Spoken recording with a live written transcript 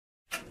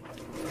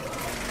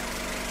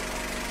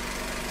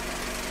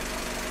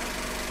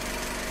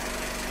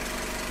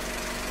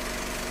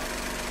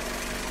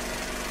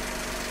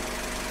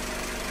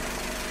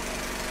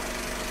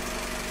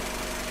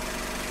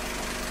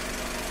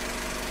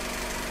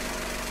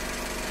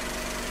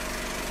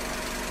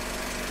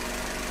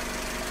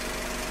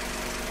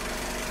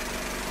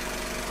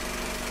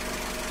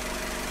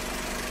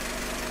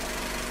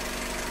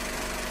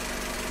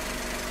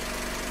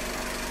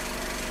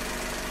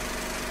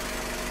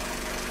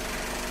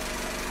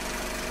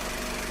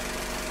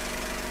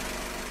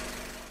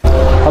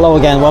Hello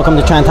again, welcome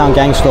to Chinatown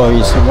Gang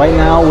Stories. Right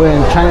now we're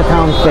in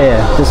Chinatown Fair.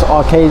 This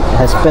arcade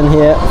has been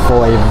here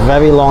for a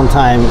very long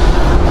time.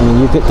 I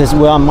mean,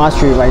 we're on Mott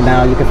Street right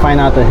now. You can find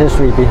out the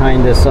history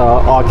behind this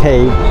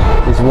arcade.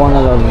 It's one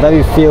of the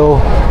very few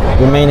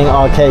remaining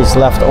arcades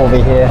left over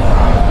here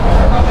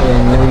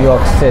in New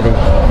York City.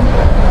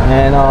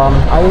 And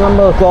I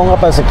remember growing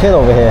up as a kid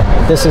over here.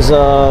 This is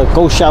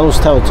Ghost Shadows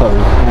territory,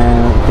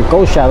 and the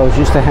Ghost Shadows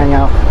used to hang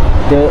out.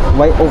 They're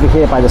right over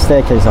here by the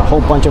staircase. A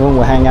whole bunch of them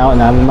would hang out,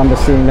 and I remember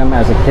seeing them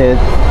as a kid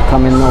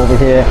coming over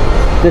here.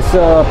 This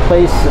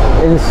place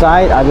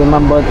inside, I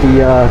remember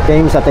the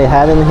games that they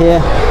had in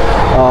here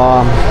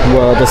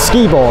were the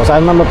skee balls. I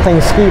remember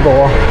playing skee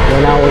ball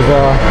when I was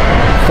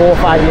 4 or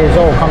 5 years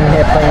old, coming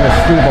here playing the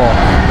skee ball.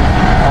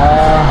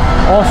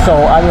 Also,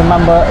 I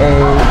remember a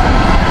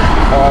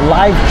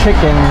live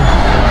chicken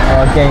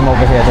game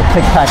over here, the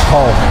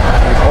tic-tac-toe.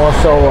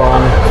 Also,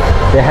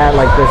 they had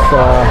like this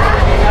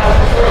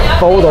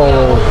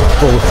photo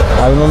booth.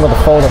 I remember the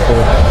photo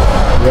booth.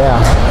 Yeah,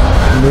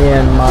 me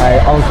and my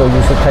uncle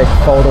used to take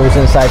photos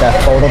inside that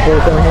photo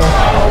booth in here.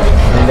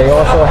 And they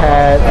also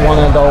had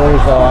one of those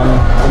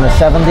in the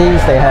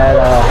 70s. They had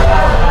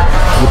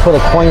you put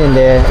a coin in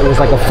there. It was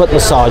like a foot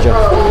massager.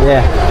 Yeah,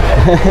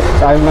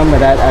 I remember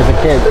that as a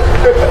kid.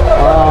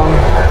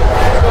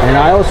 And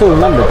I also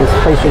remember this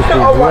place used to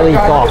be really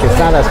dark. It's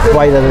not as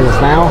bright as it is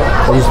now.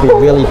 It used to be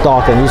really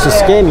dark, and it used to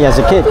scare me as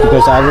a kid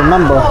because I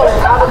remember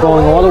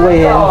going all the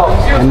way in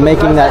and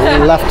making that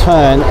left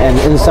turn,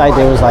 and inside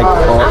there was like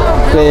a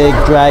big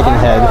dragon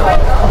head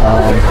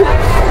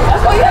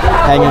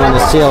hanging on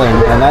the ceiling,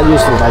 and that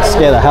used to like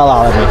scare the hell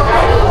out of me.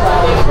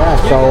 Yeah,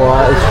 so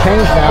it's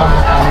changed now.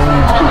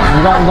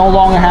 We don't no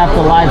longer have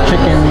the live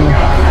chicken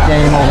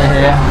game over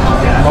here.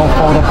 No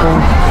photo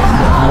booth.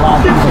 A lot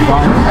of things are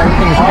gone.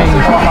 Everything's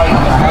changed.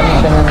 I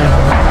haven't been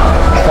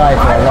inside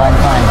for a long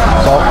time.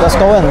 So let's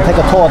go in and take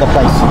a tour of the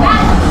place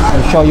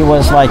and show you what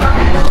it's like.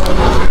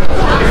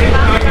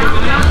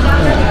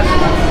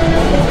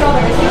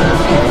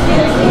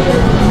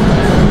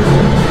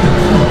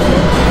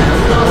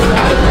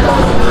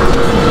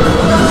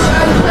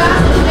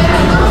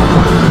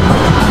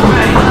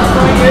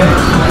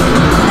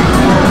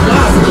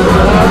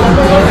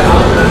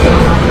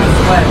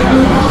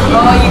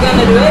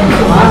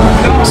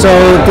 So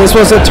this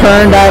was a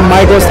turn that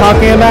Mike was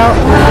talking about.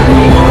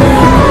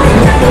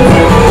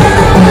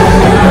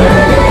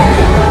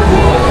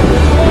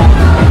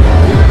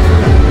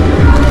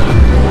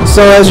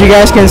 So as you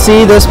guys can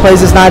see, this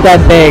place is not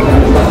that big.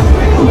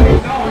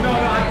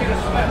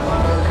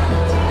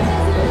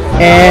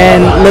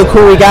 And look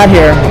who we got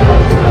here.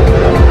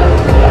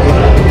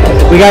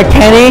 We got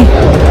Kenny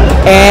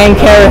and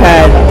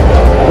Bighead.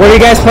 What are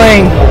you guys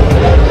playing?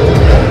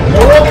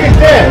 The Walking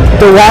Dead.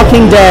 The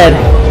Walking Dead.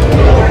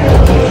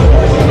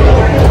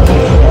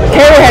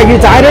 Have you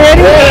died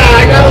already? Yeah,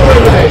 I got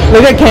eliminated.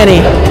 Look at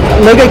Kenny.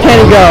 Look at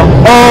Kenny go.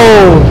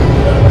 Oh!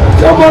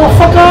 Yo,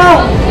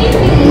 motherfucker!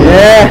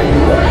 Yeah.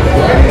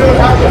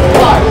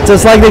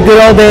 Just like the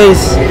good old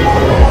days.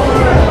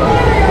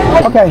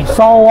 Okay,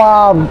 so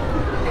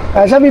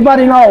as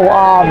everybody know,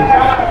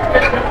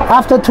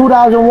 after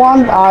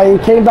 2001, I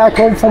came back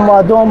home from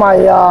doing my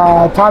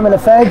time in the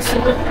feds.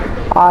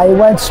 I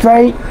went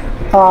straight,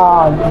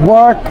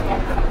 work,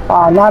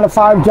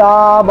 9-to-5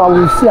 job. I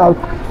was,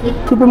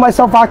 keeping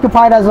myself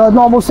occupied as a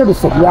normal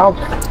citizen,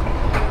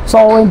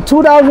 So in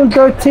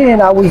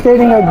 2013, I was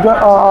dating a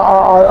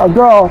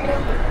girl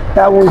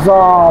that was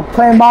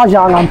playing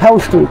mahjong on Pell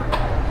Street.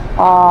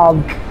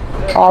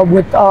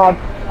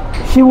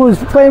 She was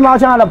playing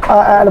mahjong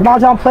at a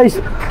mahjong place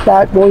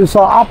that was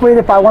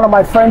operated by one of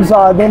my friends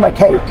named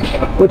McKay,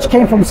 which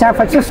came from San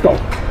Francisco.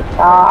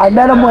 I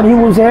met him when he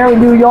was here in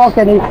New York,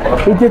 and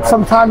he did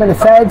some time in the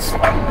feds.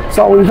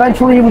 So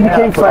eventually we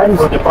became friends.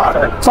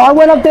 So I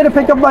went up there to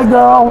pick up my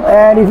girl,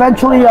 and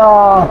eventually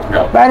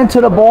ran into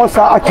the boss.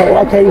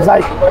 Okay, he's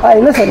like, hey,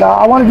 listen,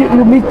 I want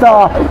to meet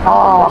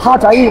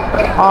Hajai,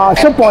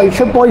 Shipboy's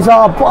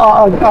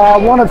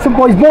one of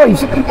Shipboy's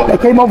boys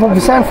that came over from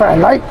San Fran,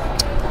 right?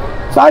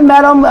 So I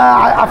met him.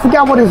 I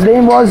forgot what his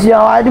name was.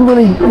 I didn't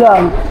really.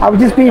 I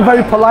was just being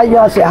very polite.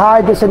 I said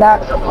hi, this and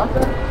that.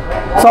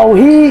 So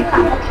he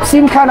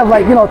seemed kind of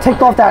like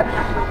ticked off that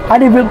I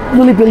didn't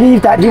really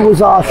believe that he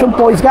was Shrimp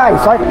Boy's guy,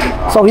 right?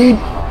 So he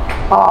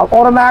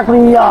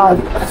automatically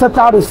flipped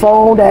out his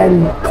phone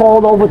and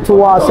called over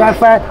to San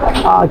Fran,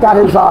 got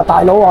his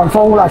dial on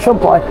phone,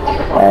 Shrimp Boy,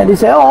 and he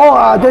said,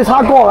 there's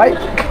hardcore, right?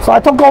 So I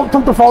took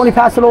the phone, he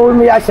passed it over to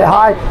me, I said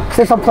hi,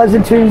 said some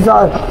pleasantries,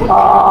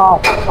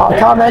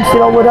 comments,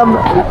 with him,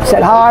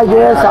 said hi,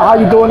 this, how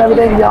you doing,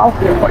 everything,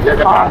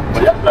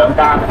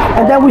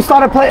 and then we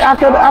started playing,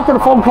 after the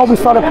phone call, we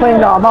started playing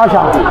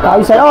mahjong.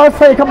 He said, let's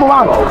play a couple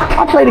rounds.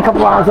 I played a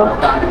couple rounds,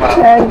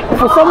 and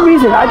for some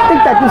reason, I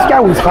think that this guy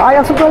was high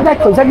or something like that,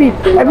 because every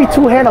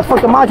two-hand of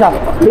fucking mahjong,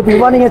 he'd be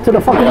running into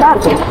the fucking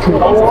bathroom.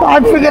 So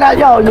I figured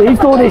out, he's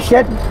doing this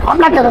shit, I'm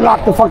not gonna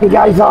knock the fucking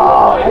guy's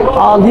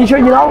leisure,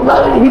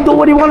 he do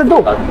what he want to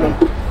do.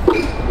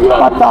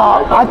 But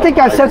I think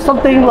I said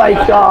something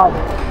like,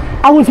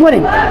 I was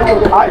winning.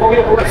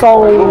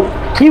 So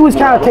he was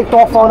kind of ticked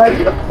off on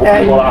it,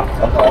 and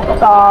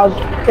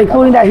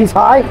including that he's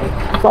high,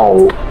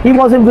 so he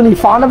wasn't really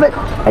fond of it.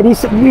 And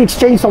we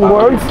exchanged some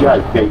words,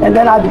 and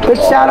then I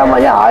bitched at him.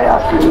 Like, yeah,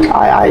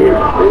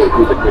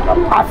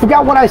 I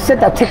forgot what I said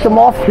that ticked him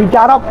off. He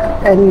got up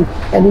and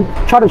he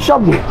tried to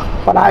shove me.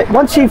 But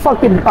once he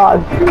fucking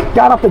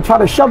got up and tried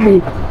to shove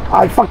me,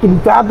 I fucking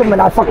grabbed him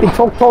and I fucking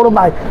told him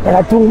and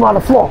I threw him on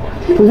the floor.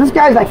 Because this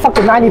guy's like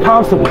fucking 90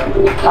 pounds to me.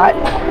 Right?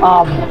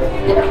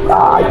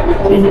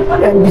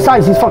 And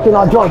besides, he's fucking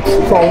on drugs.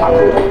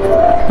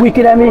 So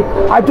weaker than me.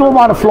 I threw him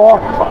on the floor.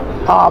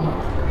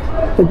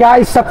 The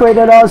guys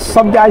separated us.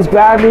 Some guys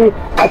grabbed me.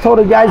 I told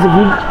the guys, if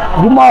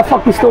you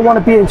motherfuckers still want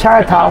to be in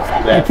Chinatown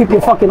and keep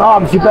your fucking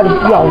arms, you better,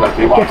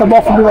 get them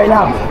off of me right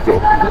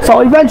now. So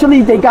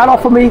eventually they got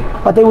off of me,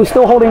 but they were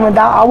still holding me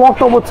down. I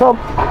walked over to him.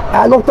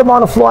 I looked him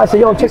on the floor. I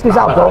said, yo, check this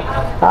out, bro.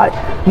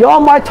 You're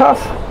on my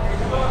turf.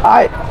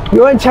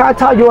 You're in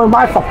Chinatown. You're in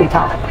my fucking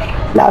town.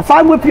 Now, if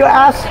I whip your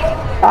ass,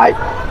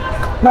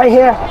 right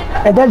here,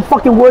 and then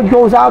fucking word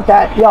goes out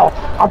that, yo,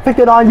 I'm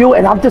picking on you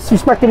and I'm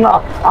disrespecting a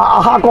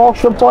hot girl,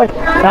 shrimp boy.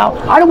 Now,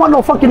 I don't want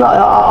no fucking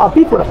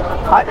beef with him.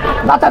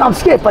 Not that I'm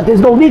scared, but there's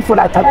no need for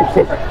that type of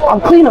shit.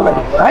 I'm clean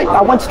already, right?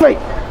 I went straight.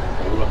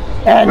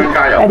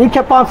 And he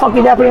kept on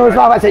fucking yapping in his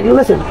mouth. I said, you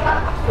listen,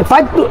 if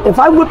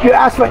I whip your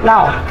ass right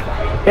now,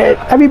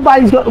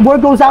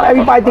 word goes out,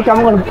 everybody think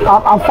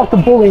I'm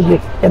fucking bullying you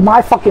in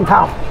my fucking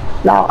town.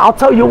 Now, I'll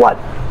tell you what,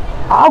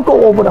 I'll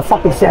go over to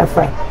fucking San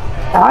Fran.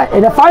 Alright,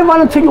 and if I run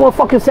into you in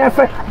fucking San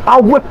Fran,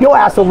 I'll whip your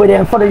ass over there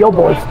in front of your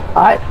boys.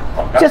 Alright,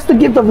 just to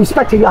give the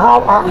respect to your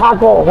hard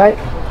goal, right?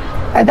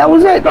 And that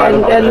was it.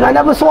 And I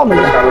never saw him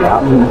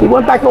again. He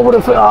went back over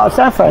to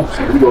San Fran.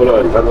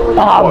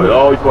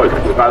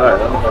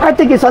 I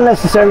think it's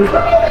unnecessary,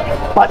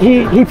 but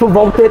he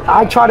provoked it.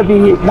 I try to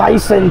be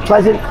nice and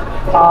pleasant.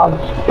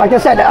 Like I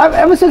said,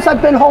 ever since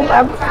I've been home,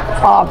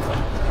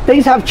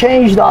 things have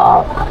changed.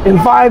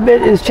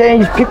 Environment has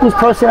changed. People's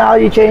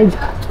personality changed.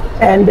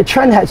 And the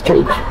trend has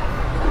changed.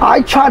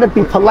 I try to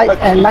be polite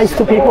and nice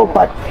to people,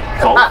 but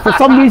for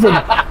some reason,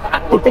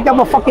 they think I'm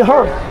a fucking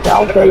herd.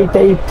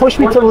 They push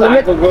me to the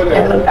limit,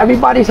 and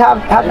everybody's have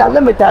that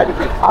limit that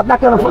I'm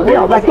not gonna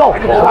let go.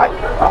 Right?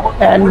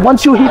 And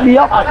once you heat me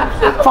up,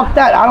 fuck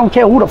that. I don't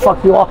care who the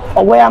fuck you are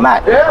or where I'm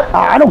at.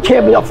 I don't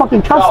care if you're a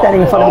fucking cunt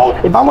standing in front of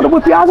me. If I'm gonna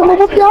whip your ass, I'm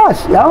gonna whip your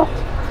ass.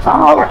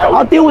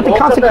 I'll deal with the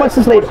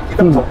consequences later.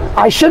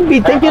 I shouldn't be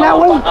thinking that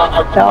way.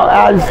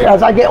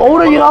 As I get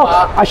older,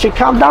 I should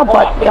calm down.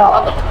 But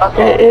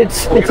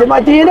it's in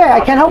my DNA. I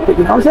can't help it.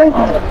 You know what I'm saying?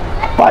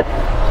 But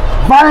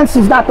violence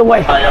is not the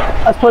way.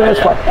 Let's put it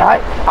this way.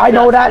 I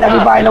know that.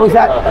 Everybody knows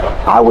that.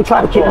 I will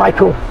try to keep my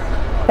cool.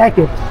 Thank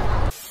you.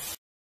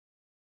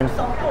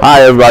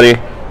 Hi everybody.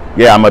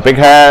 Yeah, I'm a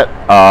Bighead.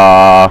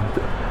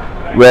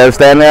 We're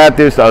standing at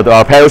this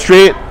Pale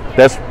Street.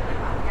 That's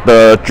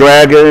the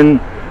Dragon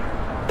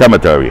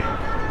Cemetery.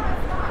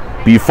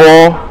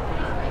 Before,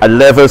 I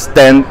never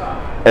stand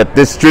at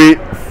this street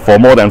for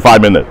more than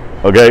 5 minutes.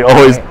 Okay,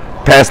 always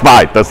pass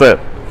by. That's it.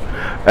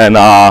 And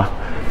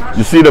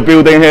you see the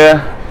building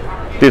here.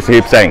 This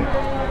Hip Sing.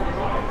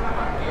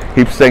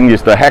 Hip Sing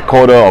is the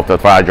headquarters of the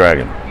Fire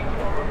Dragon.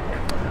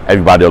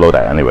 Everybody know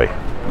that anyway.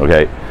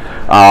 Okay.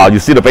 You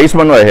see the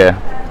basement right here.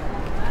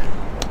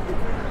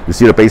 You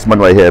see the basement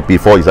right here.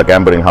 Before is a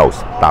gambling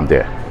house down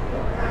there.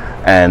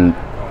 And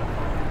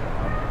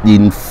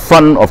in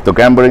front of the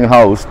gambling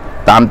house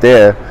down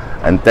there,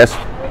 and that's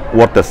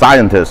what the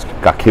scientists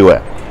got killed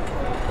at.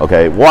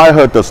 Okay, what I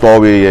heard the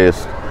story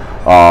is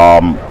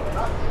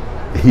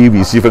he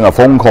receiving a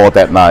phone call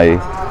that night,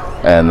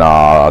 and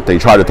they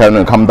tried to tell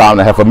him to come down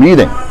and have a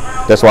meeting.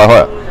 That's what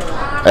I heard.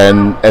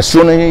 And as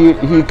soon as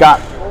he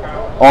got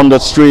on the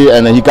street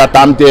and he got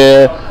down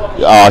there,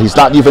 he's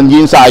not even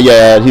inside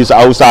yet, he's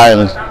outside,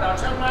 and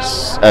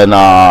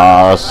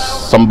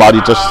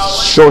somebody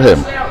just shot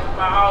him.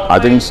 I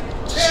think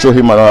shoot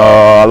him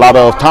a lot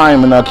of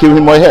time and kill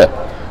him right here.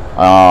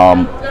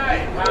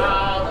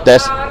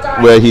 That's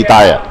where he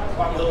died at.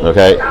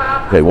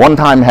 Okay. One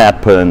time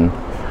happened.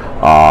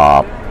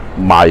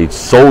 My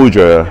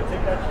soldier,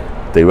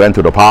 they went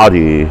to the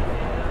party,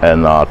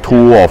 and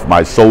 2 of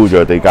my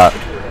soldiers, they got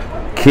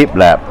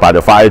kidnapped by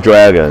the Fire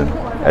Dragon,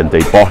 and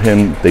they brought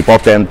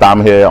them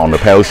down here on the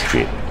Pale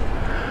Street.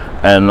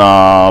 And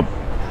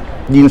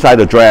inside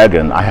the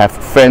Dragon, I have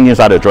friends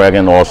inside the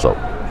Dragon also.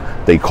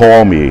 They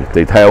call me,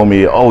 they tell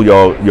me, oh,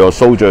 your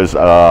soldiers,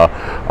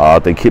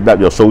 they kidnapped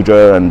your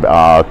soldier and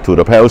to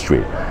the Pale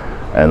Street,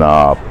 and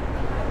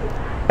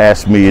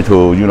asked me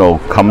to,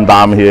 come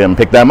down here and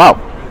pick them up.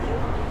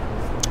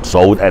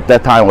 So at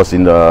that time I was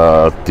in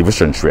the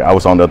Division Street. I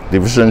was on the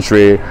Division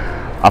Street.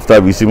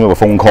 After receiving a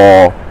phone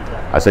call,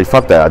 I said,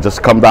 fuck that, I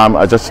just come down,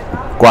 I just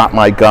grab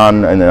my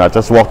gun, and then I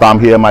just walk down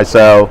here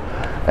myself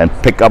and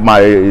pick up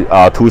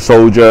my 2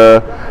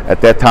 soldiers.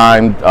 At that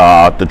time,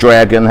 the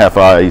Dragon have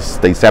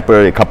they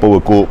separate a couple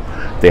of groups.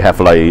 They have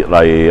like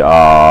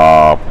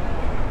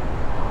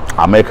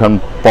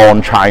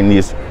American-born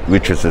Chinese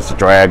which is a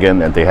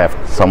dragon, and they have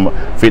some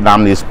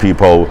Vietnamese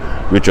people,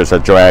 which is a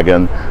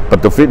dragon.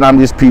 But the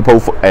Vietnamese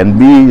people and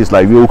me is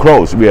like real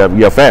close. We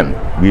are friends.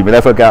 We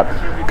never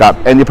got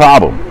any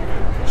problem.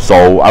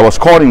 So I was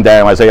calling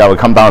them. I say I will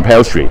come down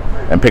Pale Street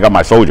and pick up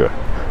my soldier.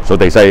 So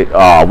they say,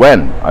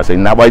 when? I say,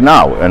 not right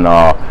now. And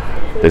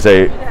they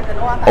say,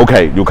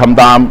 okay, you come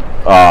down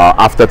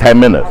after 10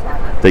 minutes.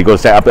 They go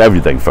set up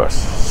everything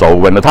first. So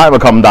when the timer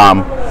come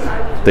down,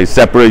 they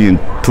separate in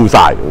two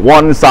sides.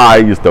 One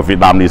side is the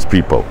Vietnamese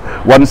people.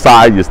 One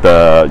side is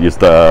the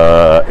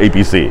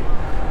ABC.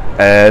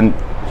 And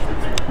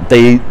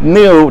they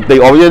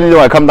already knew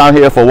I come down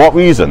here for what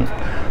reason.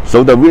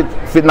 So the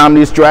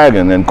Vietnamese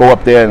dragon and go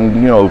up there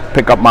and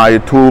pick up my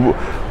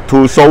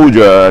two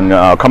soldier and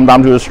come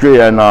down to the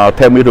street and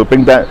tell me to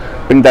bring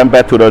them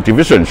back to the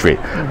division street.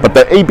 But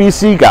the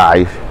ABC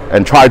guy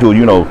and try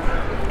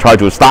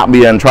to stop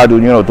me and try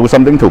to do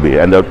something to me,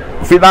 and the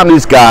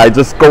Vietnamese guy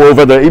just go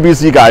over the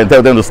ABC guy and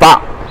tell them to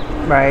stop.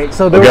 Right.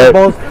 So they were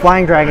both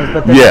flying dragons,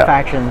 but different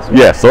factions. Right?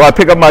 Yeah. So I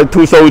pick up my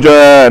two soldier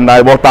and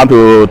I walk down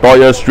to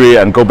Notorious Street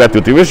and go back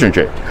to Division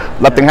Street.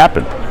 Nothing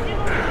happened.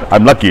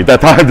 I'm lucky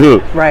that time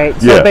too. Right.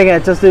 So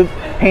Bighead, just to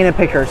paint a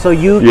picture. So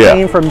you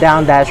came from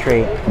down that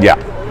street. Yeah.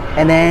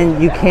 And then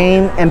you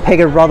came and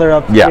picked a brother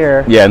up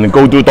here. Yeah, and then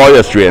go to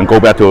Notorious Street and go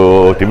back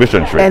to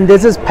Division Street. And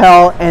this is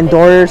Pell, and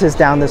Notorious is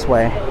down this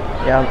way.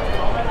 Yeah.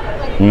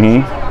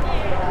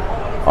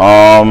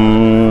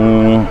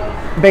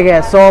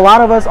 Bighead, so a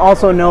lot of us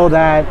also know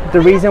that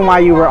the reason why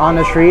you were on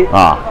the street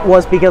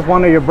was because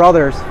one of your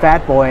brothers,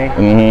 Fat Boy,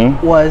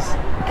 was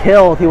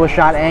killed. He was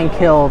shot and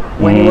killed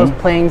when he was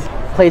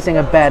placing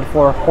a bet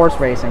for horse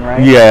racing,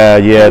 right? Yeah.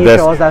 Can you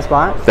show us that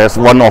spot? That's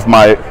one of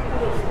my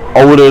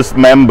oldest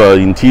member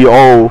in TO,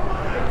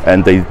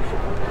 and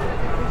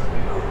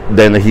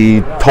then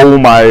he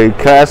told my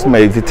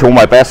classmates, he told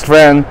my best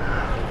friend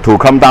to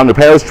come down to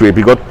Pale Street,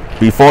 because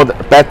before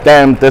back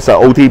then there's an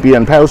OTB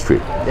in Pale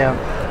Street. Yeah.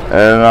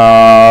 And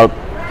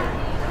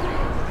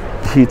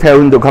he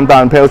told him to come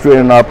down Pale Street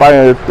and buy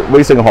a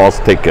racing horse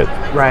ticket.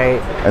 Right.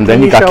 And then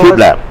he got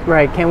kidnapped.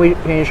 Right. Can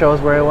you show us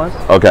where it was?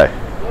 Okay.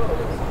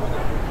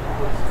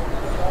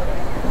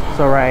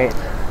 So right.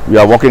 We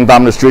are walking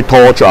down the street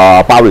towards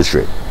Bowery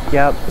Street.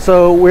 Yep.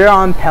 So we're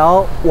on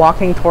Pell,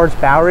 walking towards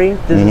Bowery.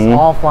 This is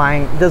all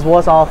flying. This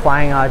was all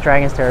flying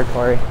Dragons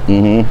territory.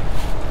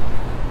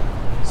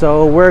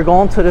 So we're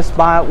going to the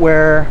spot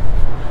where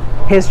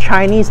his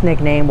Chinese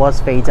nickname was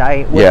Fei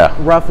Zai, which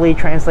roughly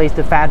translates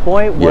to Fat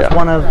Boy, was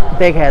one of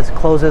Bighead's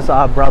closest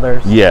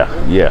brothers.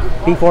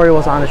 Before he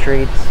was on the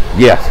streets.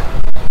 Yes.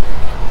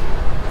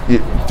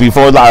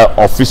 Before that,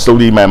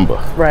 officially member.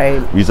 Right.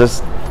 We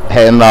just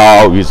hang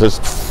out, we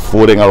just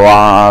fooling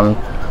around,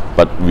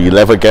 but we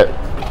never get.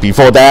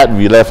 Before that,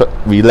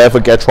 we never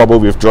get trouble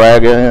with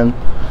Dragon,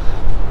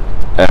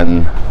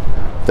 and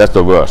that's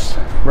the worst.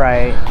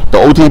 Right. The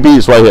OTB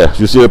is right here.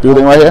 You see the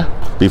building right here?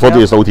 Before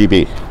this is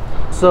OTB.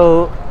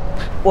 So,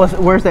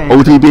 where's the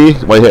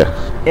OTB right here?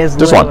 Is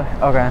this one?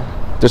 Okay.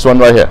 This one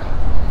right here.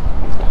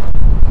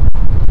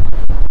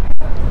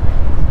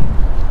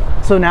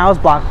 So now it's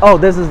blocked. Oh,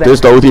 this is the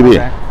OTB.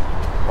 Okay.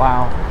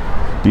 Wow.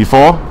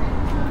 Before,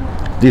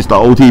 this is the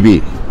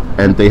OTB,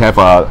 and they have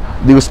a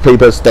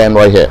newspaper stand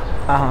right here.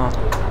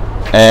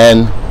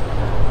 And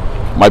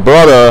my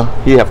brother,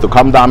 he have to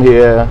come down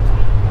here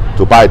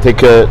to buy a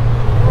ticket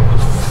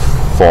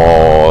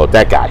for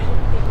that guy.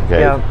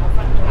 Okay. Yeah.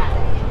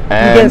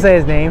 And you can't say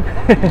his name.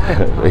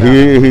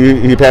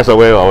 he passed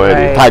away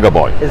already. Right. Tiger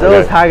Boy. It's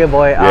always Tiger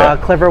Boy.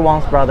 Clifford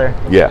Wong's brother.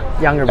 Yeah.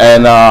 Younger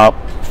brother. And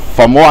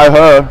from what I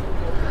heard,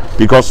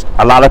 because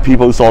a lot of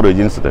people saw the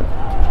incident,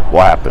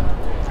 what happened?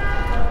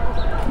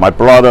 My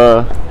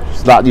brother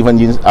is not even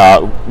in.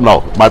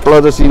 No, my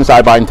brother's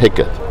inside buying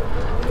ticket.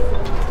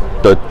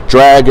 The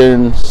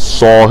Dragon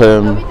saw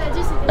him,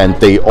 and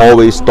they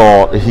always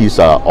thought he's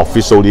an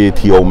officially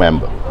TO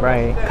member.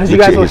 Right, because you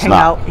guys would hang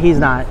out. He's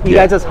not. You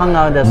guys just hung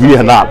out in this. We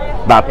are not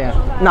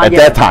at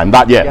that time,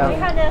 not yet.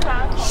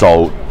 Yeah.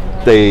 So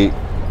they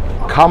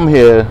come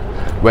here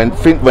when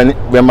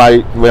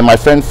my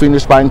friend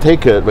finished buying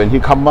ticket. When he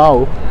come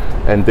out,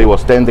 and they were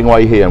standing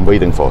right here and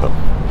waiting for him.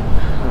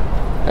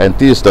 And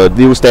this is the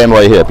new stand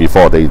right here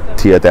before they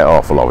tear that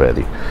off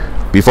already.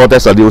 Before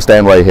that's a new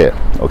stand right here.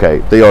 Okay,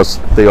 they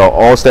are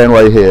all stand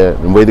right here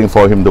and waiting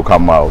for him to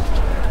come out.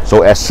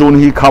 So as soon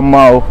as he come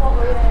out,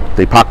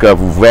 they park a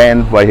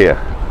van right here,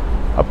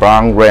 a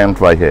brown van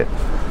right here,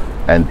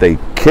 and they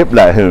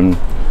kidnap him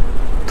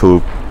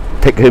to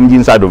take him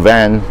inside the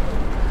van.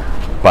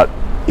 But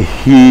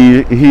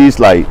he's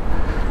like,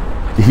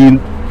 he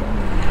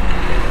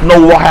know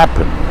what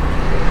happened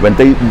when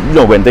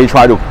they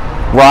try to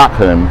grab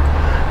him,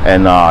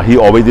 and he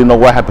already know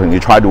what happened. He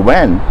tried to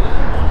run,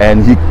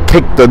 and he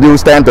kicked the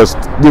newsstand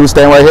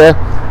right here.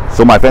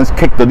 So my friends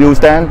kicked the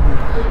newsstand.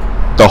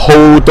 The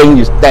whole thing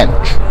is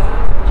damaged.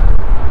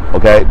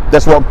 Okay,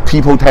 that's what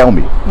people tell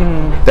me.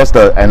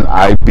 And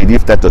I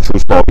believe that's the true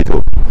story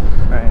too.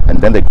 Right. And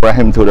then they grab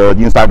him to the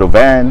inside the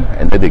van,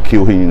 and then they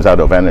kill him inside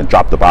the van and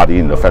drop the body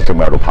in the Fashion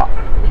Meadow Park.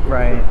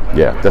 Right.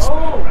 Yeah, that's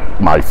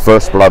my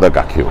first brother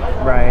got killed.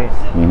 Right.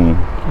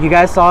 You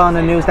guys saw on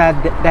the news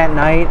that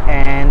night,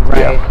 and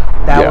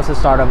that was the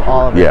start of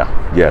all of it.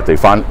 Yeah. They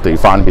found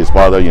his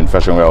brother in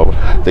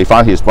Fishingville. They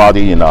found his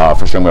body in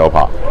Fishingville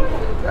Park.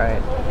 Right.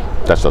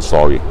 That's the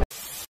story.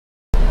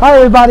 Hi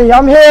everybody,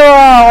 I'm here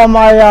on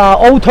my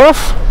old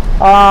turf,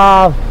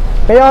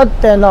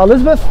 Bighead and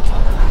Elizabeth,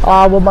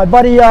 with my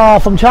buddy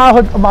from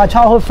childhood, my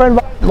childhood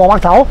friend Wong.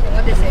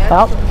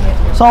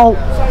 So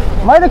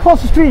right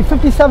across the street,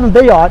 57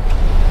 Bighead,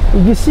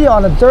 you can see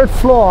on the third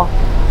floor,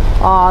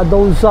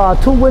 those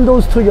two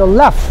windows to your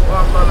left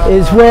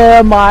is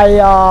where my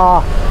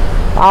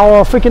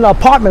our freaking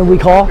apartment we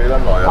call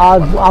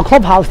our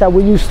clubhouse that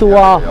we used to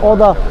all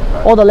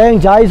the lang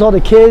guys, all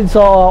the kids,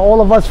 all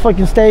of us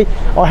freaking stay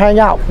or hang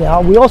out. You know,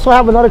 we also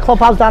have another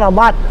clubhouse down on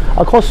lot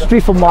across the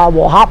street from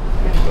Hop.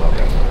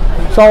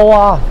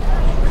 So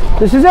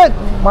this is it,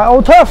 my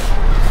old turf.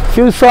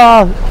 Feels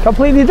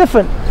completely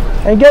different.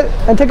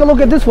 And take a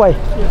look at this way.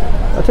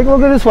 Take a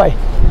look at this way.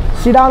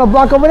 See down the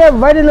block over there,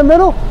 right in the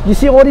middle. You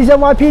see all these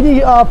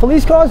NYPD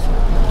police cars?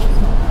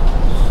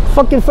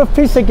 Fucking 5th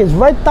precinct is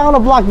right down the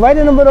block, right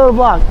in the middle of the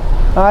block.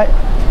 All right,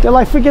 they're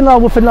like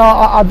freaking within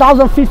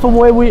 1,000 feet from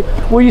where we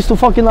used to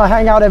fucking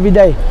hang out every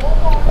day.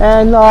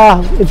 And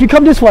if you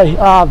come this way,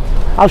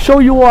 I'll show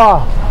you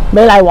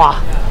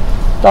Meilaiwa,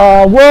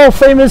 the world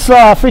famous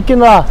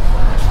freaking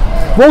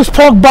roast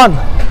pork bun.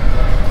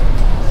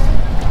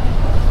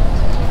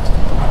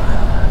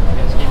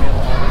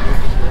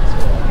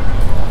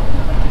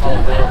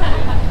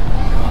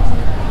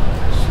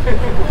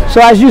 So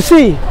as you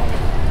see,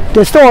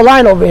 there's still a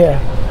line over here.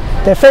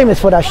 They're famous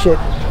for that shit.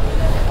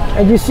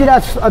 And you see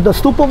that the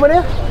stoop over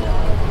there?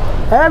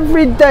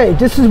 Every day,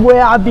 this is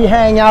where I be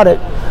hanging out at.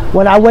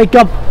 When I wake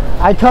up,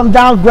 I come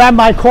down, grab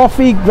my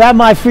coffee, grab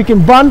my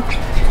freaking bun,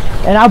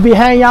 and I'll be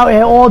hanging out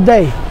here all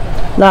day.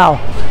 Now,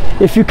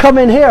 if you come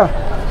in here,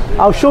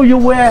 I'll show you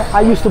where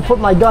I used to put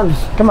my guns.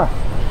 Come on.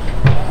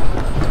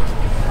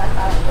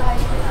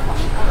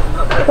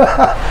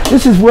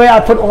 This is where I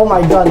put all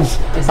my guns.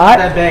 It's not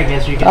that big,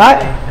 as you can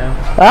see.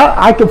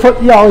 I could put,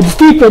 it's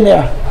deep in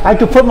there. I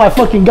could put my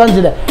fucking guns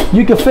in there.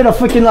 You could fit a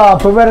freaking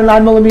Beretta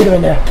 9mm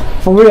in there,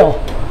 for real.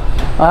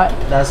 Alright.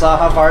 That's all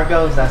how far it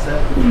goes. That's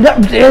it.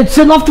 Yeah, it's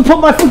enough to put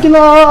my freaking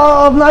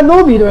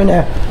 9mm in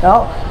there.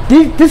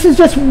 This is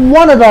just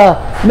one of the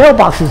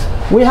mailboxes.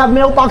 We have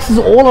mailboxes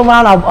all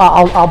around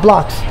our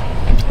blocks.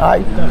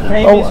 Alright. The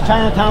famous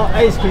Chinatown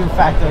ice cream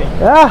factory.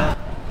 Yeah.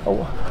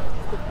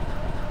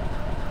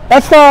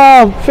 That's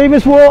the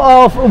famous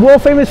world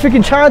famous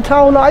freaking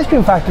Chinatown ice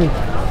cream factory.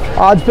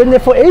 It's been there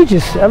for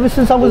ages, ever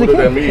since I was a kid.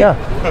 Older than me. Yeah.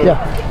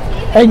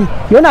 And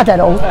you're not that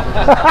old. Older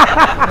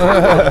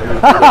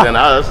than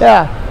us.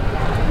 Yeah.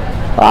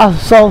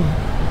 So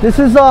this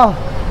is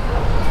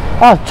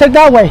check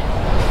that way.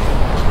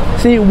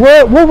 See,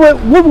 we're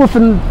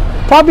within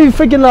probably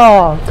freaking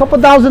a couple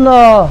thousand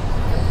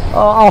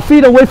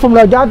feet away from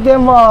the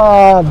goddamn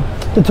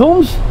the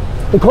tombs,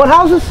 the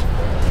courthouses.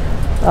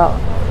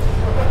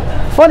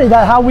 Funny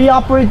that how we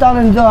operate down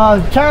in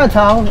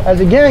Chinatown as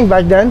a gang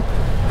back then,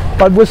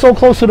 but we're so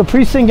close to the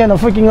precinct and the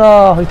freaking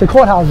the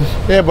courthouses.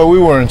 Yeah, but we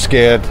weren't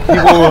scared.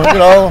 People,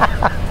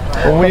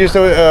 when we used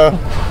to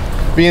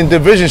be in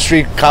Division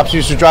Street, cops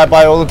used to drive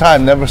by all the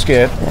time, never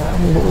scared.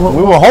 Yeah,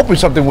 we were hoping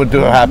something would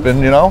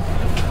happen,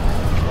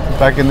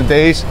 back in the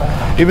days.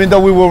 Even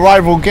though we were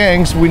rival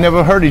gangs, we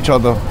never hurt each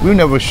other. We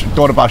never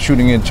thought about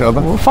shooting each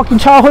other. We're fucking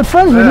childhood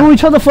friends. We knew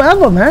each other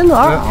forever, man.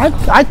 Yeah.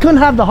 I couldn't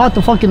have the heart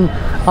to fucking,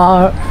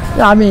 hurt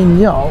we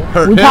him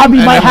probably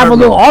and might have a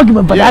little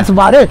argument, but that's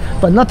about it.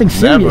 But nothing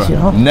serious,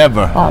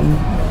 Never.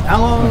 How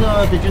long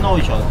did you know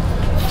each other?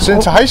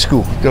 Since high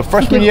school, the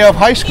freshman year of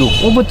high school.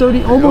 Almost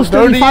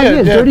 35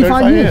 years. Yeah,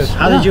 35 years.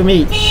 How did you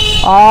meet?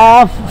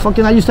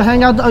 Fucking, I used to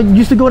hang out. I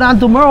used to go down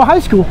to Merrill High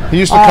School. He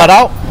used to cut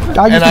out.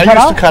 I used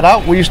to cut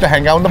out. We used to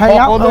hang out in the park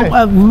all day.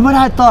 Remember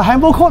that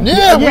handball court?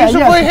 Yeah, we used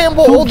to play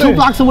handball all day. 2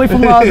 blocks away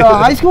from the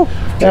high school.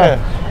 Yeah.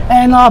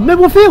 And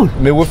Midwood Field.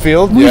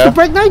 We used to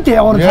break night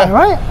there all the time,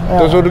 right?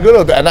 Those were the good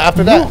old days. And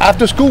after that,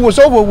 after school was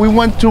over, we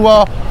went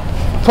to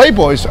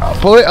Playboy's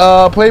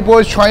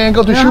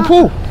Triangle to shoot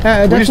pool.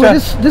 That's where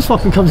this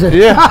fucker comes in.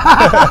 Yeah.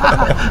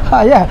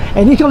 Yeah,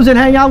 and he comes and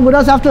hang out with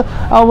us after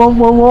when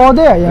we're all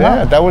there.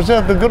 Yeah, that was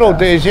the good old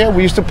days. Yeah,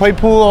 we used to play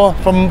pool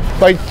from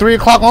like 3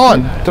 o'clock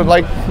on to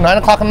like 9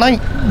 o'clock at night.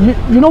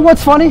 You know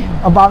what's funny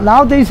about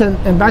nowadays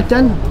and back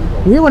then?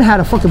 We even had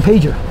a fucking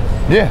pager.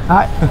 Yeah.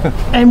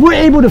 And we're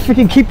able to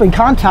freaking keep in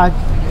contact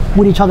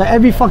with each other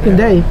every fucking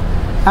day.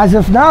 As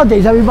if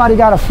nowadays everybody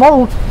got a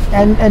phone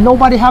and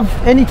nobody have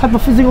any type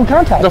of physical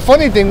contact. The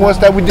funny thing was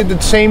that we did the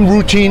same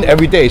routine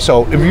every day.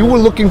 So if you were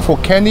looking for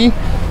Kenny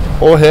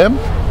or him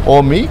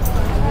or me,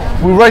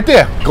 we were right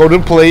there. Go to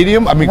the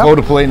Palladium, go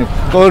to Palladium.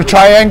 Go to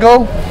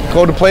Triangle,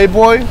 go to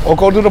Playboy, or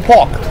go to the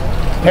park.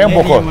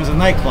 Handball court. Was a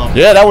nightclub.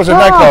 Yeah, that was a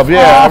nightclub.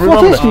 Yeah, I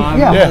remember.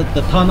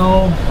 The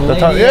tunnel.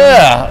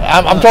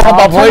 Yeah, I'm talking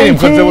about Palladium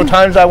because there were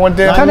times I went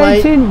there.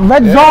 1018,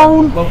 Red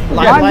Zone,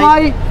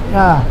 Limelight.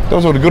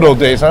 Those were the good old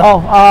days,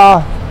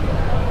 huh?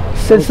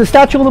 Since the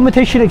statute of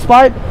limitation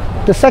expired,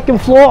 the second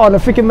floor on the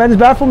freaking men's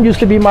bathroom used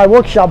to be my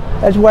workshop.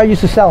 That's where I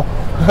used to sell.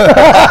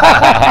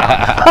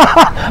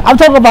 I'm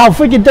talking about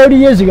freaking 30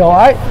 years ago, all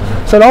right?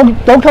 So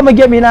don't come and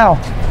get me now.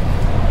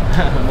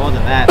 More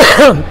than that.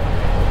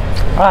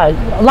 All right,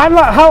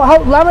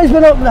 Limelight,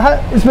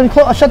 it's been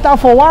shut down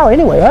for a while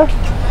anyway, huh?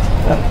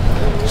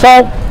 So,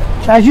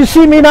 as you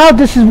see me now,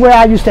 this is where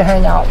I used to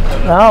hang out.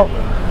 You know?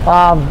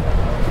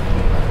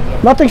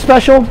 Nothing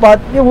special,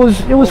 but it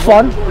was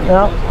fun. You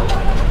know?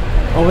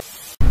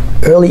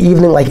 Early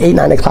evening, like 8,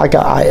 9 o'clock,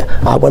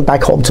 I went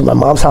back home to my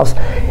mom's house,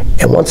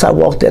 and once I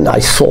walked in, I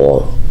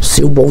saw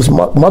Silbo's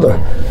mother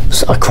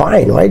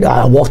crying, right?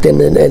 I walked in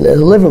the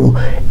living room,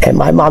 and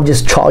my mom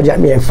just charged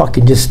at me and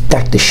fucking just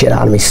decked the shit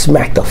out of me,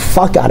 smacked the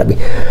fuck out of me.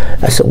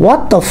 I said,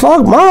 what the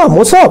fuck, Mom,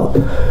 what's up?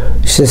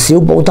 She said,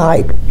 Silbo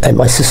died, and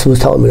my sister was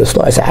telling me the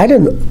story. I said,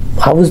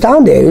 I was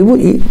down there,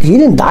 he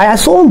didn't die, I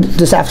saw him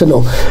this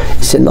afternoon.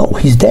 He said, no,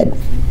 he's dead.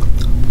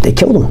 They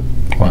killed him.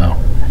 Wow.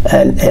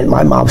 And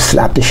my mom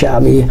slapped the shit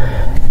out of me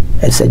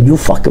and said, you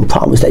fucking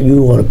promised that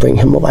you were going to bring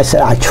him up. I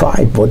said, I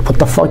tried, but what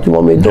the fuck you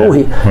want me to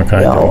do?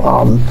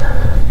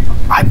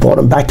 I brought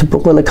him back to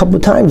Brooklyn a couple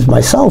of times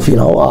myself, you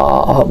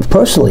know,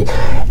 personally.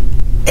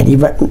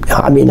 And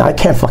I mean, I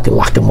can't fucking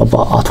lock him up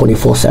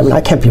 24/7.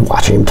 I can't be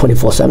watching him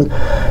 24/7.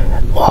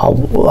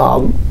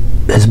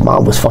 His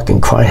mom was fucking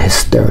crying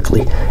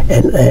hysterically.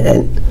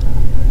 And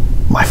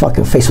my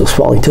fucking face was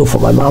swelling too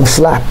from my mom's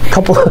slap.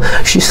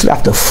 She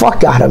slapped the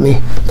fuck out of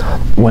me.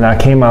 When I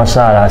came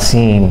outside, I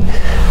seen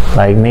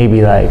like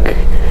maybe like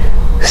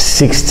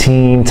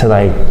 16 to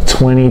like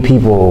 20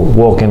 people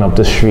walking up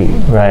the street,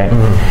 right?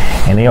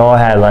 Mm-hmm. And they all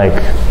had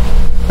like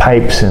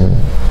pipes and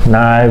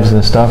knives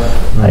and stuff,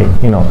 like,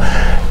 you know.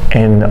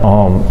 And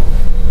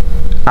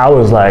I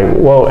was like,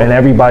 whoa! And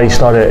everybody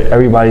started,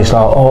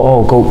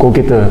 oh, go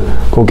get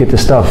the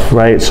stuff,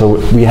 right? So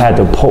we had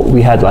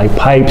like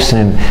pipes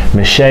and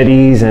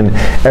machetes and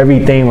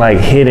everything like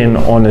hidden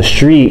on the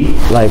street,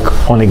 like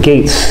on the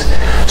gates.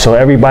 So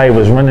everybody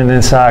was running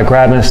inside,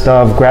 grabbing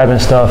stuff.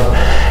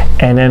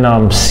 And then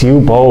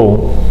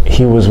Silbo,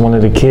 he was one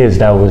of the kids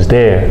that was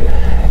there.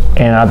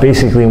 And I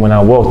basically, when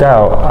I walked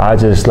out, I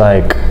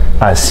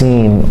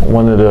seen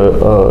one of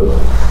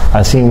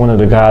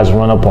the guys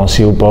run up on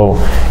Silbo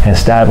and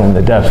stab him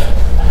to death.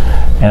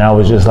 And I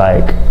was just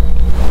like,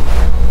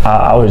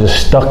 I was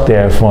just stuck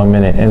there for a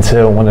minute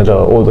until one of the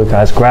older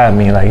guys grabbed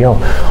me and like, yo,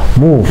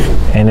 move.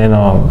 And then,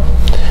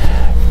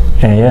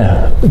 and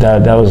yeah,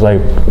 that was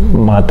like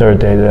my third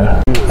day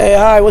there. Hey,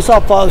 hi, what's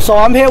up? So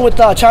I'm here with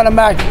China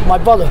Mac, my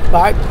brother,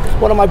 right?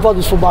 One of my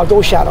brothers from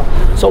Ghost Shadow.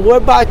 So we're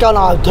back on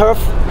our turf,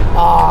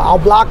 our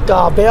block,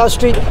 Bayard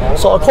Street.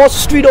 So across the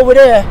street over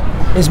there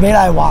is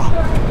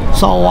Meiraiwa.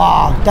 So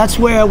that's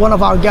where one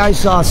of our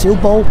guys,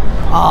 Silbo,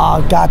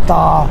 got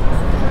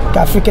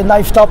freaking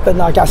knifed up and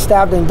got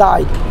stabbed and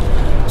died.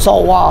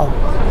 So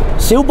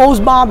Silbo's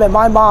mom and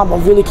my mom are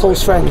really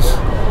close friends.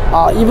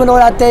 Even though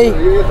that day,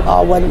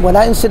 when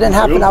that incident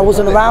happened, I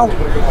wasn't around.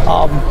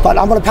 But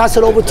I'm gonna pass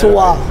it over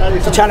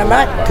to China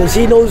Mac because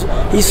he knows,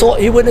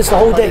 he witnessed the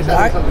whole thing. All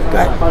right, go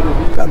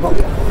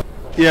ahead.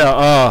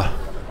 Yeah.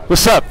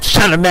 What's up,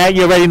 China Mac?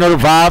 You already know the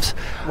vibes.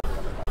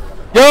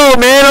 Yo,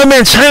 man, I'm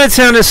in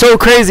Chinatown. It's so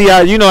crazy.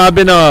 You know, I've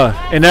been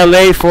in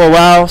LA for a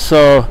while,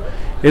 so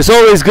it's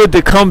always good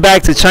to come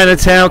back to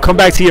Chinatown, come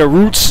back to your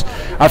roots.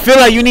 I feel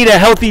like you need a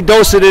healthy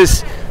dose of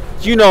this,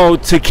 you know,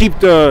 to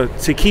keep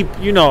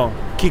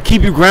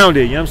you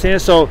grounded. You know what I'm saying?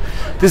 So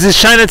this is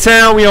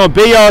Chinatown. We on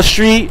Bayard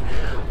Street.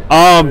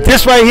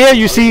 This right here,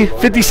 you see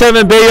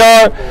 57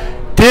 Bayard.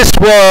 This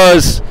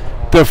was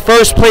the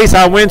first place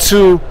I went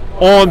to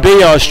on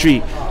Bayard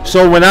Street.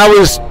 So when I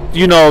was,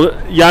 you know,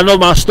 y'all know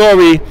my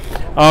story.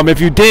 If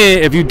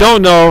you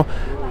don't know,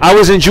 I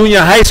was in junior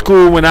high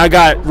school when I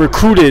got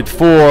recruited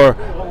for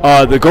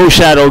the Ghost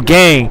Shadow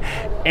gang,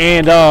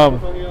 and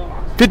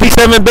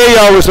 57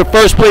 Bayard was the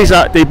first place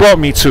they brought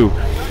me to.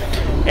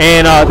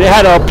 And they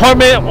had an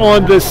apartment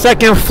on the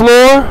second floor.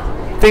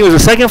 I think it was the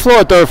second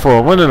floor or third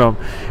floor, one of them.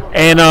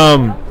 And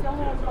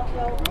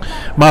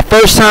my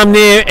first time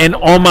there, and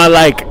on my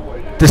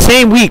the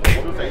same week,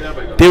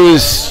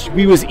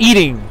 we was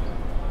eating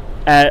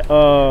at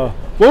what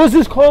was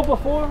this called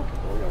before?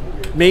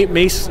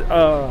 Mace.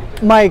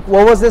 Mike,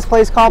 what was this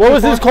place called? What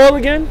was this called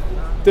again?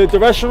 The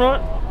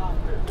restaurant?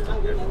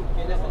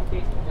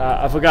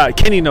 I forgot.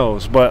 Kenny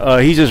knows,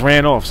 but he just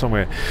ran off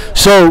somewhere.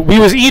 So we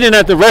was eating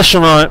at the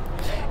restaurant,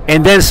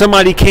 and then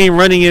somebody came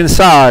running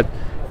inside,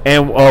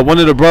 and one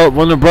of the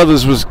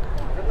brothers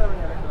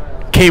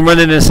came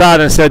running inside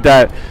and said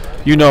that,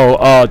 you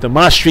know, the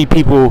Mott Street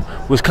people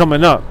was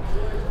coming up.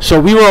 So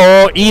we were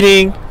all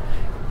eating,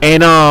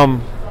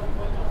 and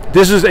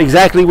this is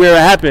exactly where it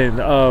happened.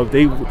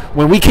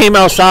 When we came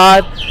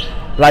outside,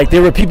 like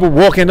there were people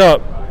walking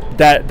up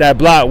that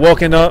block,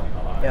 walking up.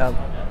 Yeah.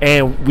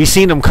 And we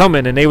seen them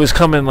coming, and they was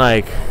coming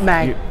like.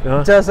 Mac,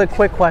 just a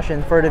quick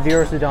question for the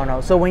viewers who don't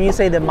know. So when you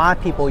say the Mott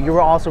people, you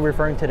were also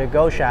referring to the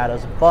Ghost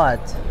Shadows,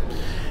 but.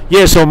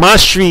 Yeah, so Mott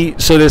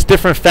Street. So there's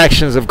different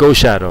factions of Ghost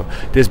Shadow.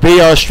 There's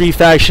Bayard Street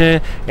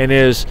faction, and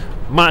there's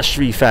Mott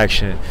Street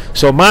faction.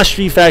 So Mott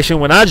Street faction,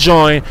 when I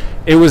joined,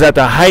 it was at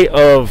the height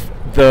of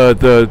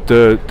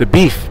the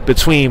beef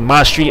between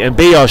Mott Street and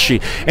Bayard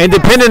Street, and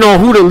depending on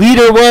who the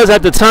leader was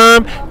at the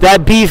time,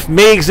 that beef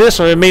may exist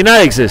or it may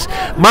not exist.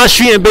 Mott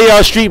Street and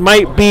Bayard Street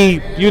might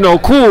be, you know,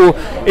 cool.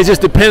 It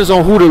just depends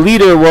on who the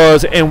leader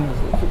was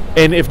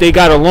and if they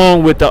got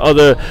along with the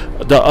other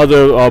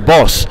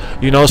boss,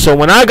 you know. So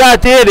when I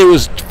got there, it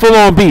was full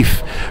on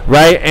beef,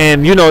 right?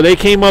 And you know, they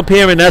came up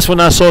here, and that's when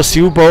I saw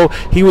Siupo.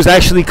 He was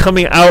actually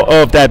coming out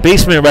of that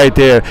basement right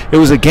there. It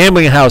was a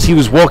gambling house. He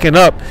was walking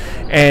up,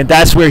 and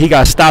that's where he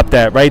got stopped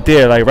at, right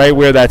there, like right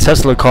where that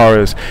Tesla car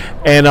is.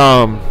 And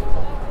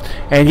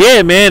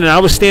yeah, man, and I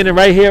was standing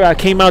right here. I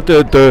came out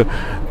the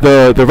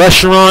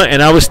restaurant,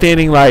 and I was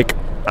standing like,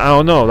 I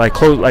don't know, like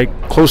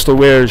close to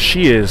where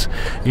she is.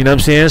 You know what I'm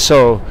saying?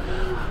 So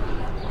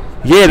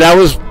yeah, that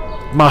was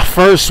my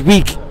first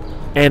week,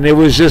 and it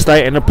was just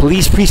like, and the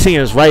police precinct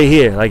is right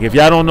here. Like, if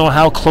y'all don't know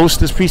how close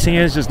this precinct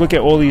is, just look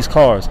at all these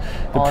cars.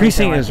 The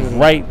precinct is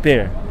right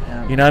there.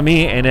 Yeah. You know what I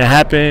mean? And it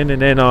happened,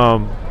 and then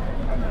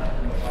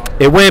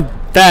it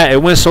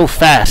went so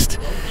fast.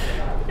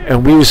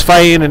 And we was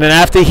fighting, and then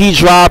after he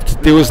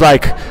dropped, there was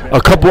like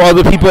a couple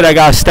other people that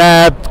got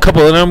stabbed. A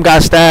couple of them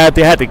got stabbed.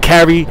 They had to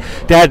carry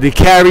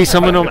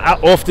some of them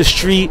out off the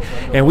street,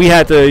 and we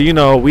had to, you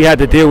know,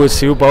 deal with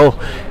Siupo.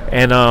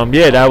 And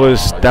yeah, that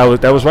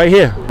was right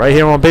here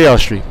on Bayard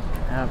Street.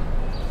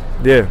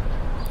 Yeah.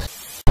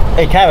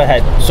 Hey, Carrot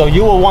Head, so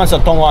you were once a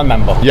Tung On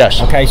member? Yes.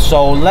 Okay,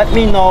 so let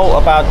me know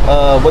about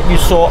what you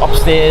saw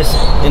upstairs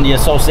in the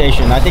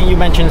association. I think you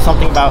mentioned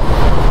something about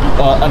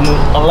an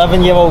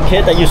 11-year-old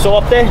kid that you saw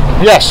up there?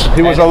 Yes,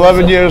 he was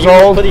 11 years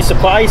old. Pretty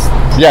surprised?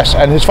 Yes,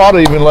 and his father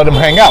even let him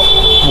hang out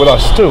with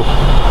us too.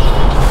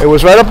 It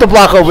was right up the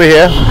block over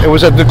here. It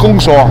was at the Kung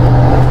Saw.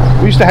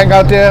 We used to hang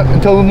out there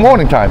until the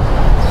morning time.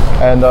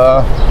 And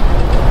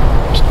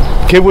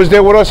kid was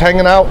there with us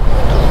hanging out.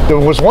 There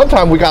was one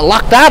time we got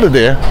locked out of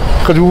there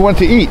because we went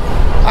to eat.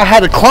 I had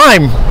to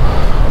climb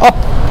up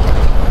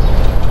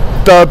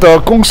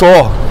the Kung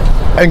Saw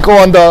and go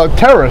on the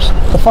terrace.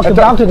 The fucking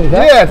balcony,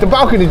 yeah, the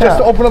balcony, just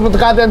to open up the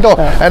goddamn door.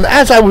 Yeah. And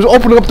as I was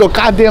opening up the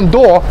goddamn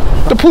door,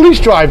 the police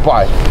drive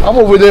by. I'm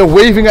over there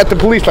waving at the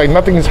police like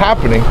nothing is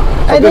happening.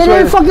 And they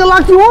didn't fucking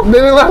lock you up? They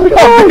didn't lock me up.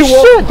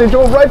 Oh, shit. They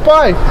drove right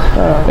by.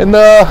 And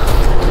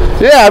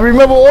yeah, I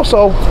remember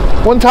also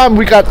one time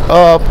we got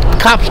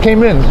cops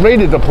came in,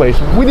 raided the place.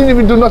 We didn't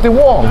even do nothing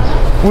wrong.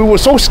 We were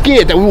so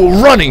scared that we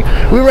were running.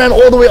 We ran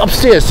all the way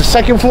upstairs, the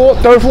second floor,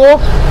 third floor.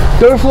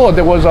 Third floor,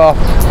 there was a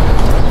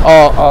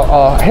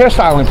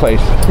hairstyling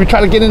place. We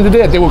tried to get into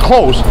there. They were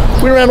closed.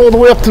 We ran all the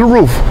way up to the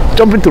roof,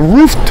 jumping to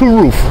roof to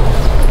roof,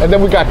 and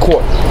then we got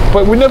caught.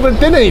 But we never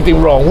did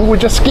anything wrong. We were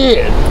just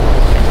scared.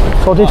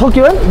 So they took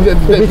you in?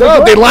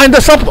 They lined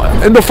us up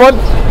in the front.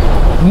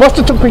 Must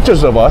have took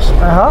pictures of us.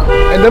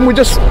 And then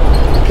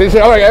they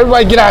said, all right,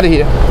 everybody get out of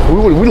here.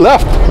 We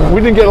left. We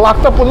didn't get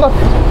locked up or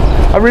nothing.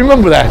 I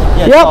remember that.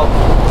 Yeah,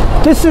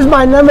 yep. This is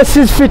my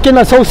nemesis freaking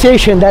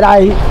association that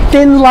I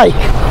didn't like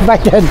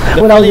back then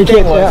when I was a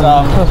kid.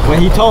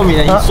 When he told me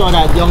that he saw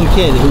that young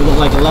kid who was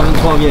like 11,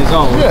 12 years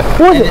old. Yeah.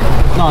 Who was it?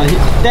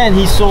 Then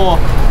he saw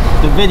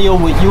the video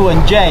with you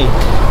and Jay.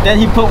 Then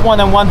he put one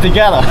and one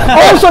together.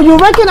 Oh, so you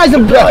recognize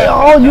him?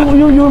 Oh,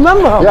 you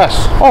remember him?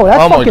 Yes. Oh,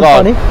 that's fucking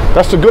funny.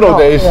 That's the good old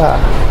days. Yeah.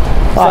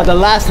 So the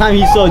last time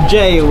he saw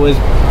Jay, it was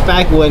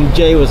back when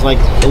Jay was like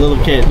a little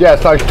kid. Yeah,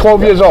 it's like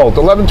 12 years old,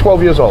 11,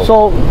 12 years old.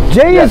 So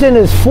Jay is in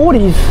his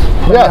 40s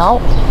right now.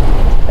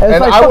 And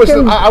like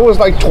I was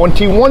like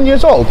 21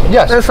 years old.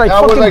 Yes. That's like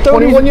I was like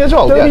 21 years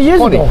old. 30 years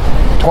 20. ago.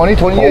 20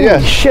 years.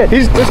 Holy shit.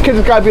 This kid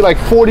has got to be like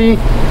 40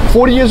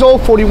 years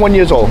old, 41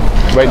 years old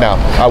right now,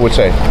 I would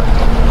say.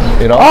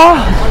 You know?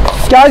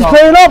 This guy's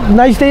playing up.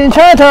 Nice day in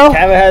Chinatown.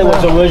 Carrot Head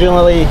was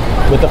originally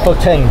with the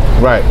Phúc Ting.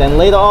 Right. Then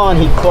later on,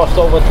 he crossed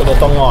over to the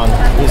Tung On.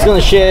 He's going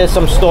to share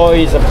some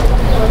stories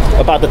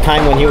about the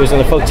time when he was in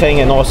the Phúc Ting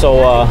and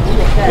also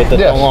with the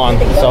Tung On.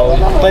 So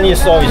plenty of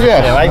stories to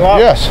share, right, Rob?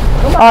 Yes.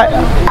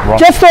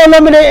 Just to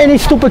eliminate any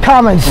stupid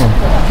comments,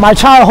 my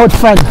childhood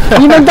friend,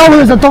 even though he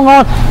was a Tung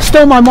On,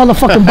 still my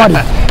motherfucking buddy.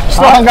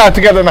 Still hung out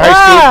together in high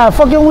school. Yeah,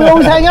 fucking we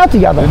always hang out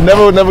together.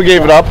 Never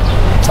gave it up.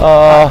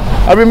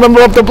 I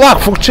remember up the block,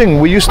 Phúc Ting,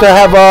 we used to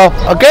have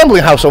a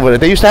gambling house over there.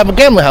 They used to have a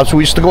gambling house.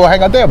 We used to go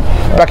hang out there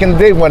back in the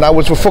day when I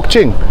was with Phúc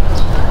Ting.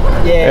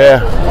 Yeah,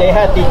 they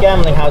had the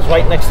gambling house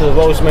right next to the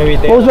Rosemary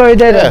there. Rosemary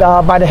there,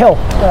 by the hill.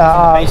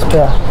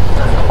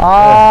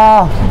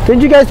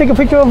 Didn't you guys take a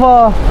picture of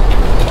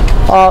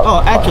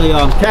oh, actually,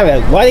 Carrot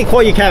Head. Why do they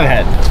call you Carrot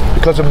Head?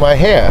 Because of my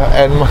hair,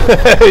 and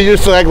it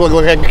used to look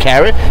like a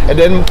carrot,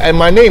 and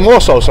my name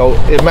also, so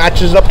it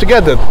matches up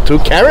together to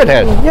Carrot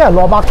Head. Yeah,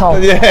 Lo Bak Tao.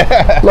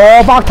 Yeah.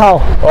 Lo Bak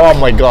Tao. Oh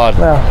my God,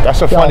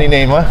 that's a funny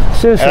name, huh?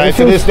 Seriously, and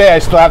to this day, I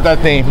still have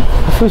that name.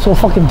 It feels so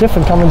fucking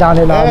different coming down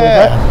here nowadays.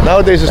 Yeah, right?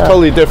 Nowadays it's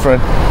totally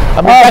different.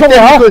 I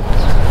mean,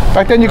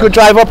 back then you could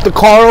drive up the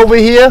car over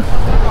here,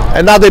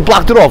 and now they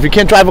blocked it off. You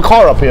can't drive a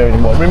car up here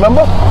anymore.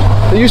 Remember?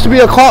 There used to be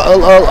a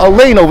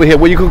lane over here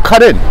where you could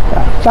cut in.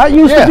 That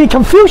used to be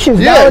Confucius.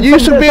 Yeah, you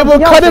used to be able to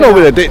cut it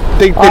over there.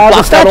 They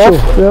blocked that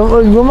off.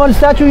 Remember the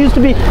statue used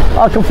to be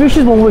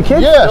Confucius when we were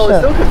kids? Yes. No, it's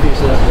still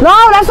Confucius.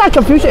 No, that's not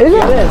Confucius, is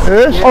it?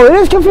 It is. Oh, it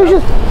is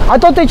Confucius? I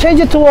thought they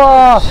changed it to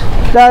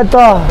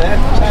Chinatown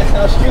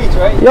streets,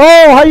 right? Yo,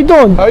 how you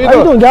doing? How you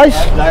doing, guys?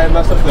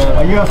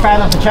 Are you a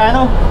fan of the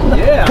channel?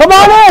 Yeah. Come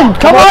on in.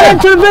 Come on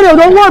into the video.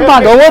 Don't worry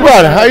about it. Don't worry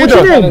about it. How you What's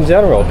your doing? name? In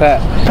general,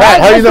 Pat.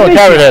 Pat, how you doing,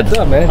 Carrot What's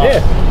up, man?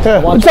 Yeah.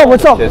 What's up?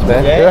 What's up? This,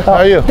 man. Yeah, how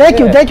are you?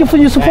 Thank you for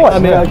your support. I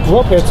mean, I grew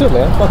up here too,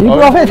 man. You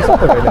grew up here?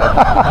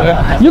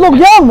 You look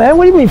young, man.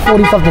 What do you mean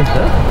 40-something?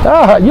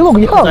 You look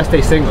young. I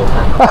stay single.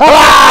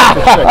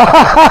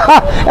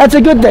 That's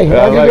a good thing.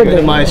 That's a good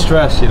thing. My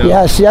stress, you know.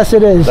 Yes,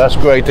 it is. That's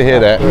great to hear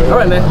that. All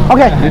right, man.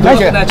 Okay,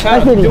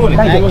 nice meeting you.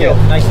 Thank Thank you.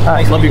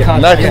 Nice Love your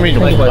content. Nice to meet you.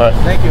 Thank you. All right.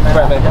 Thank you, man.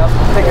 All right, man.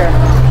 Take care.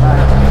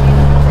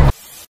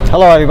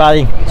 Hello,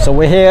 everybody. So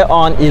we're here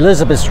on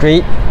Elizabeth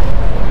Street,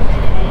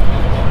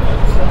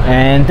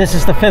 and this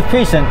is the 5th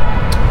precinct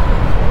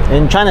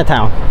in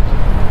Chinatown.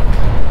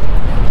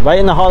 Right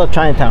in the heart of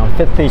Chinatown,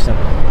 5th precinct.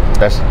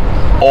 That's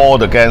all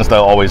the gangsters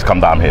always come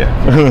down here.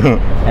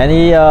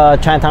 Any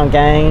Chinatown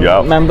gang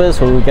members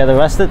who get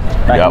arrested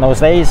back in those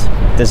days,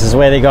 this is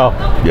where they go.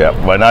 Yeah,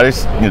 when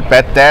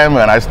back then,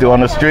 when I still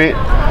on the street,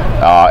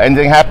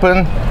 anything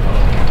happen,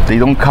 they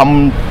don't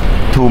come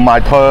to my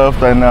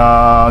turf and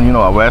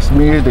arrest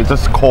me. They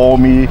just call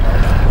me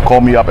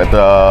up at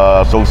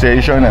the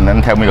association and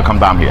then tell me to come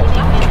down here,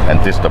 and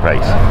this is the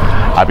place.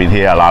 I've been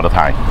here a lot of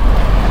time.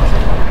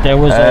 There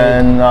was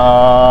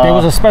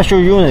a special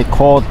unit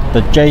called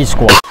the J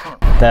Squad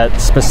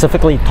that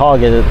specifically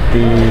targeted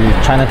the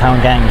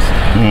Chinatown gangs.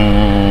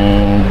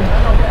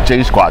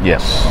 J Squad,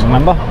 yes.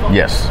 Remember?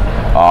 Yes.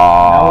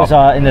 That was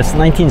in the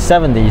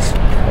 1970s,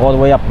 all the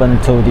way up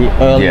until the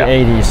early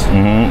 80s.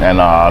 And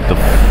the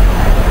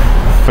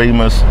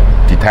famous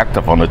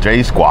detective on the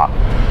J Squad,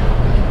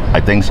 I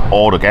think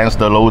all the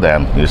gangsters know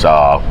them. Is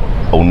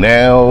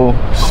O'Neill,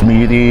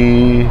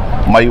 Smithy,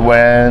 Mike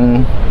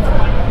Wan,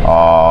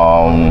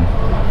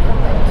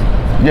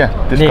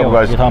 this couple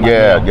guys.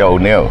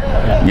 O'Neill.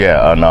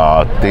 Yeah, and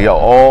they are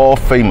all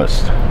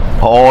famous.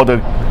 All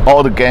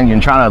the gang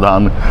in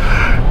Chinatown,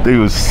 they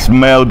will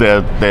smell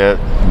their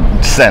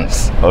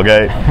scents,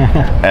 okay?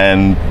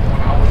 And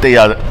they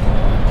are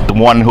the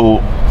one who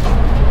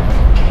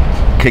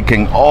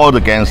kicking all the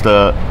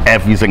gangster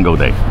every single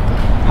day.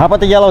 How about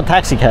the yellow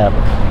taxi cab?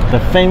 The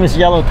famous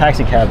yellow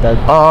taxi cab that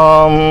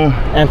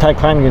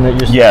anti-crime unit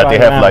used to drive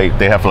around.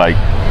 they have like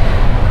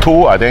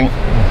two, I think,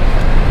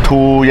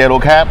 2 yellow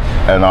cab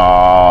and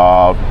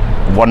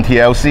 1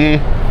 TLC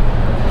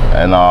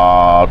and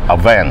a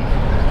van,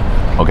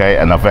 okay,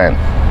 and a van.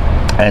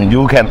 And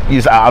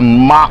it's an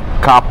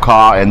unmarked cop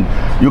car, and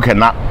you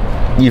cannot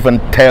even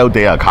tell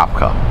they are a cop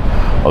car.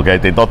 Okay,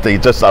 they thought they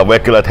just a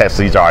regular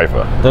taxi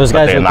driver. Those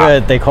guys were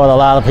good. They caught a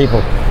lot of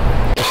people.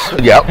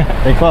 Yep.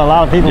 They caught a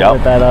lot of people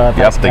with that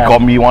taxi they cab.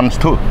 caught me once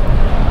too.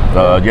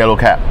 The yellow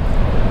cab.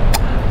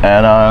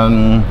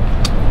 And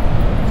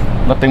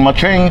nothing much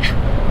change.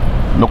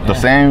 Look the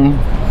same.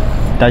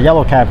 The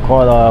yellow cab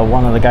caught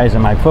one of the guys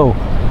in my crew.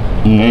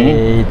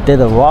 They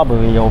did a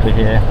robbery over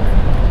here,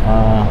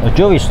 a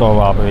jewelry store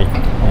robbery,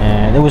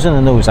 and it was in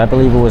the news. I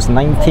believe it was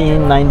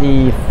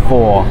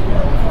 1994.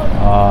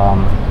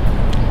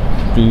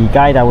 The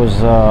guy that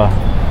was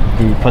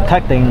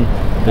protecting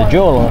the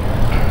jeweler,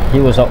 he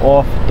was an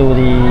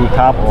off-duty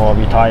cop or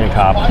retired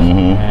cop,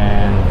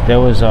 and there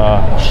was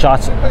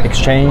shots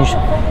exchanged,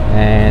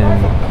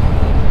 and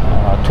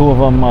 2 of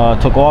them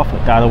took off,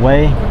 got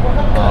away.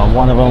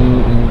 One of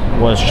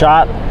them was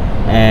shot,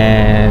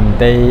 and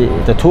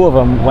the 2 of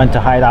them went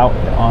to hide out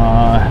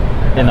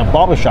in a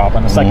barber shop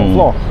on the 2nd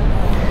floor.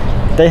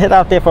 They hid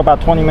out there for about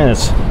 20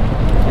 minutes,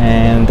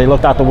 and they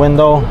looked out the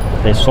window.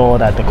 They saw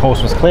that the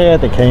coast was clear.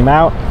 They came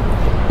out,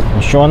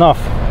 and sure enough,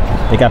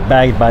 they got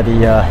bagged by the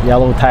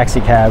yellow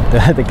taxi cab,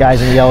 the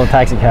guys in the yellow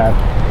taxi cab.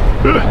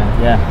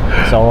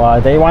 So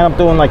they wound up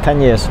doing like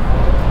 10 years.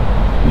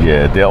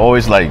 Yeah, they're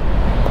always like,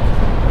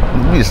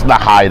 it's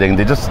not hiding.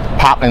 They just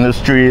park in the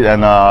street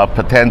and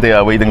pretend they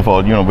are waiting for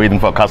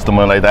a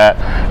customer like that,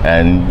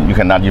 and you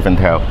cannot even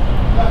tell.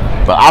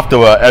 But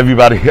afterward,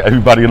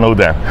 everybody know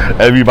them.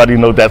 Everybody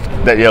know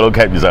that yellow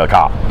cab is a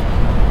cop.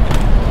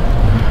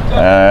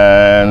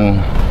 And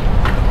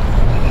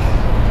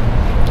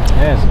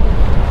yes,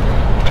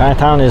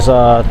 Chinatown is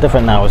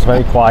different now. It's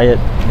very quiet.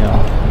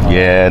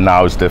 Yeah,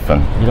 now it's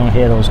different. You don't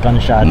hear those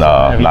gunshots.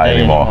 No, not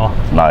anymore.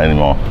 Not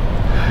anymore.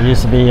 It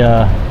used to be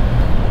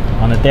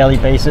on a daily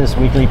basis,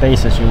 weekly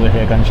basis, you would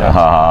hear gunshots.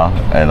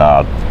 And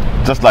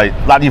just like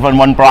not even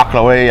 1 block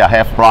away, a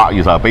half block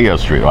is Bighead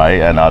Street,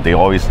 right? And they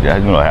always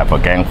have a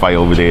gang fight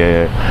over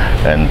there,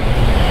 and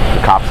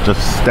the cops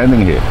just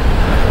standing here.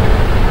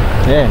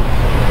 Yeah,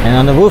 and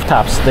on the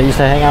rooftops, they used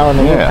to hang out on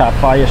the rooftop,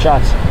 fire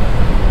shots.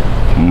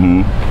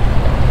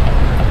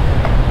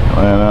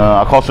 And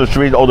across the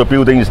street, all the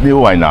building is new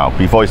right now.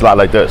 Before it's not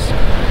like this.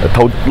 It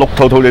look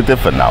totally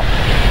different now.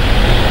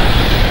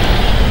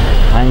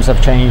 Times have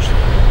changed.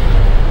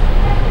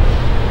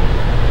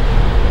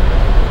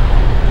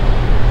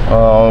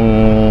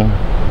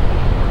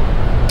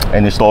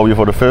 Any story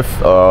for the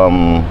 5th?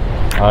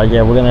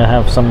 Yeah, we're gonna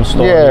have some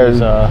stories.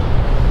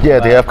 Yeah,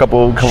 they have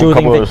couple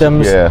shooting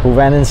victims who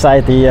ran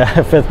inside the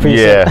 5th precinct.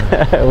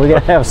 Yeah. We're gonna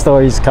have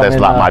stories coming.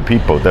 That's not my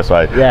people. That's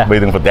why. Yeah.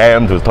 Waiting for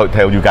them to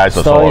tell you guys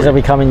the stories story.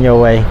 will be coming your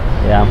way.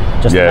 Yeah,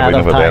 just a matter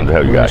of waiting for them time. to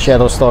tell you We're gonna guys. share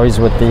those stories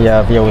with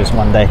the viewers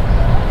one day.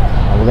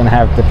 We're gonna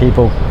have the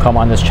people come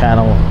on this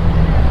channel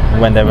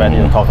when they're ready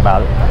to talk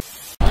about it.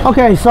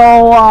 Okay,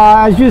 so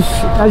as you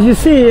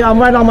see, I'm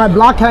right on my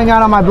block, hanging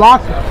out on my block,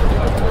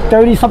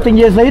 30-something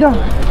years later.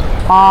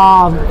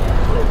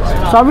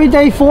 So every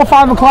day, 4 or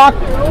 5 o'clock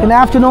in the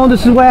afternoon,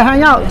 this is where I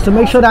hang out to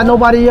make sure that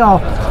nobody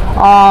out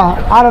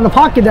of the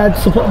pocket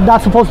that's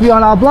not supposed to be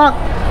on our block,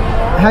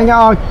 hang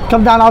out,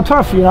 come down our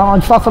turf, you know,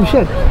 and start some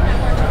shit.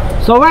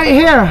 So right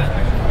here,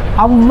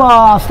 I'm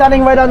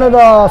standing right under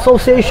the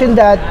association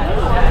that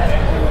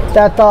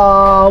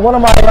one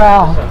of my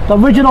the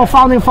original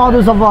founding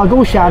fathers of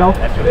Ghost Shadow,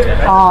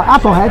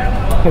 Applehead,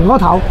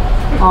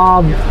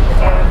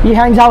 he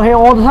hangs out here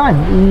all the time.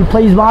 He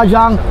plays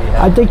mahjong.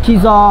 I think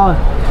he's a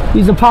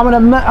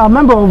prominent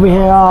member over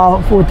here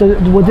with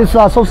this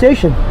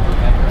association.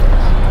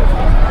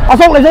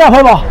 Go.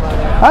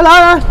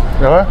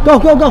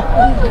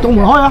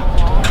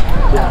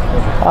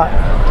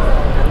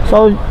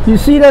 So you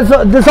see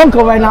this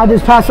uncle right now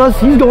just past us.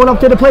 He's going up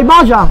there to play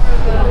mahjong.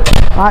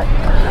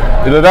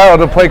 Either that or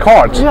to play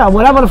cards. Yeah,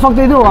 whatever the fuck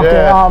they do up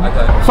there.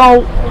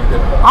 So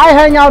I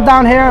hang out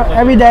down here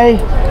every day,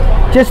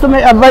 just to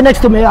right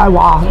next to me. You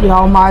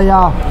know,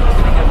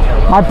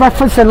 my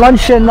breakfast and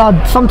lunch and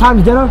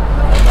sometimes dinner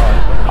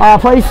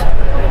place,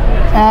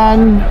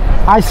 and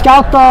I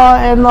scout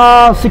and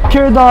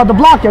secure the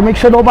block and make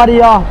sure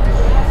nobody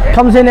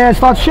comes in there and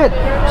starts shit.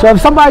 So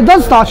if somebody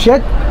does start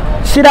shit,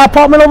 see that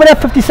apartment over there,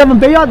 57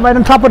 Bayard, right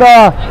on top of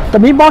the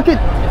meat market,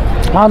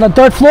 on the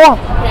 3rd floor.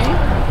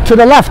 To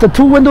the left, the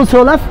 2 windows to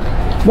the left,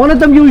 one of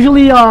them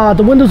usually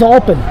the windows are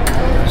open.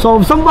 So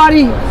if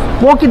somebody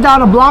walking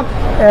down a block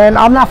and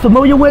I'm not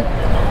familiar with,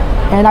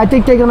 and I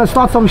think they're gonna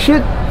start some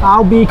shit,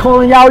 I'll be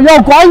calling out, yo,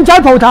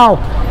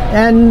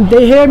 and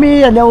they hear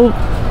me, and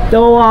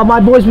my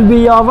boys will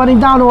be running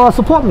down to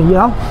support me, you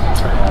know,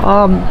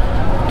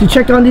 to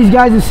check on these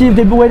guys and see if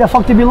they where the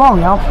fuck they belong,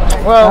 you know.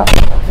 Well,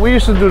 we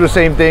used to do the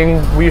same thing.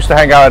 We used to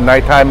hang out at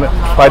nighttime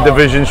by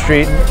Division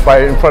Street,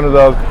 in front of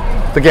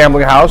the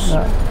gambling house.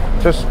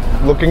 Just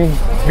looking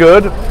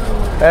good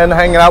and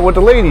hanging out with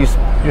the ladies.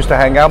 Used to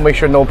hang out, make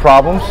sure no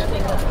problems.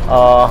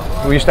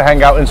 We used to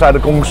hang out inside the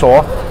gong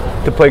saw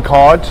to play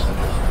cards,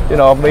 you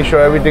know, make sure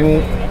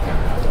everything,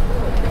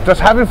 just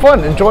having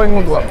fun,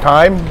 enjoying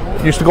time.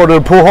 Used to go to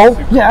the pool hall.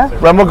 Yeah.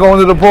 Remember going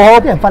to the pool hall?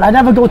 Yeah, but I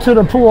never go to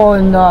the pool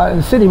in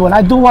the city. When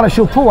I do want to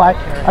shoot pool,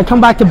 I come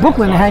back to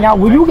Brooklyn and hang out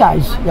with you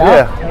guys.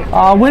 Yeah.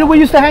 Where do we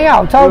used to hang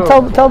out?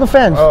 Tell the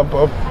fans.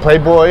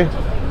 Playboy.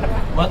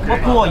 What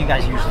pool you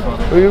guys used to go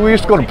to? We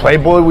used to go to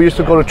Playboy. We used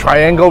to go to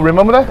Triangle.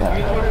 Remember that?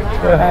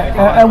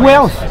 And where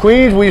else?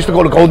 Queens. We used to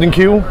go to Golden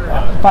Q.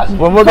 But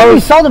very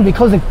seldom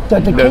because the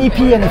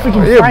KP and the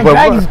freaking Flying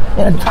Dragons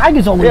and the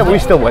Tigers always. Yeah, we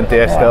still went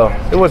there. Still,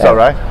 it was all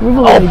right.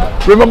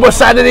 Remember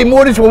Saturday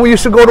mornings when we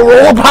used to go to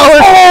Roller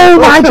Palace? Oh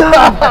my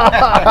God!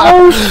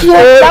 Oh shit!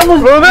 That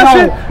was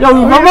yo,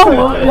 remember?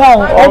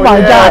 Oh my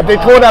God! They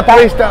tore that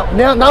place down.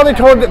 Now they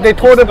tore the.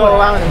 Go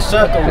around in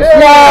circles.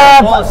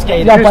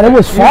 Yeah, but it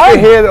was fun.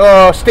 You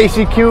hear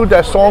Stacy Q,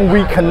 that song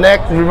 "We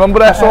Connect." Remember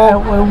that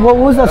song? What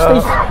was that,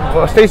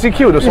 Stacy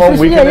Q, the song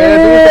 "We Connect."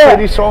 They used to play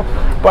these songs.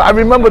 But I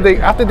remember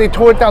after they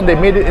tore it down, they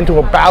made it into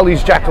a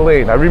Bally's Jack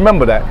Lane. I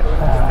remember that.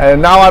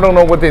 And now I don't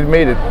know what they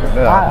made it.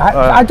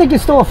 I think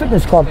it's still a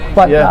fitness club,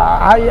 but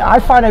I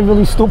find it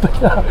really stupid.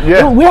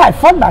 Yeah. We had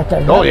fun back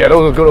then. Oh yeah,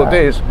 those were good old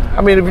days.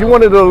 I mean, if you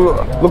wanted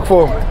to look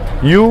for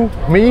you,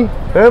 me,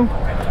 him,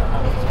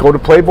 go to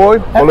Playboy,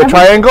 go to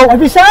Triangle.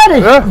 Every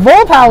Saturday.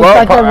 Roll Palace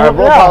back then.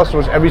 Roll Palace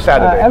was every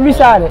Saturday. Every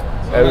Saturday.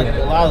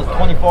 A lot of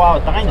 24-hour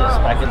diners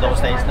back in those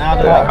days. Now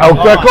they're like El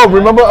Greco,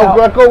 remember El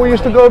Greco we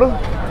used to go to?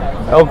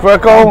 El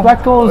Greco. El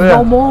Greco's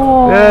no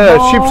more. Yeah,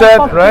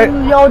 Sheepshead, right?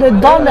 Yo,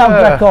 they're done El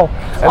Greco.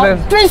 And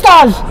then 3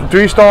 stars.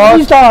 3 stars.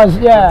 3 stars,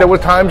 yeah. There were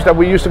times that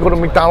we used to go to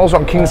McDonald's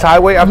on Kings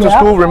Highway after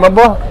school,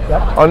 remember?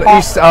 On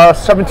East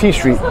 17th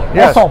Street.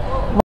 Yes. Also,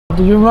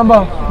 do you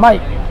remember,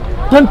 Mike?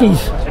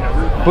 Blimpies.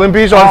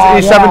 Blimpies on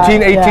East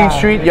 17th, 18th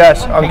Street,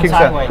 yes, on Kings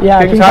Highway.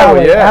 Yeah, Kings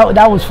Highway, yeah.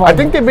 That was fun. I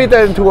think they made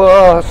that into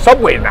a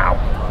Subway now,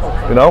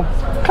 you know?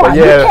 Come on,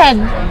 you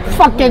can't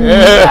fucking,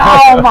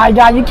 oh my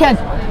God, you can't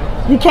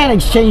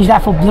exchange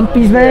that for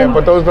Blimpies, man. Yeah,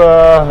 but those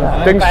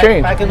things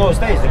changed. Back in those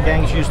days, the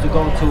gangs used to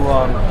go to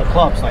the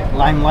clubs like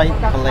Limelight,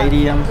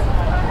 Palladium,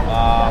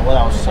 what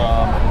else?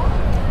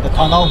 The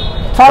Tunnel,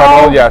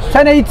 yes.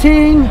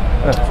 1018,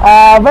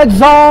 Red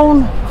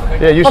Zone.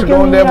 Yeah, you used to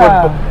go in there,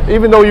 but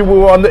even though you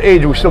were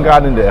underage, we still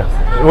got in there.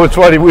 It was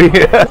funny.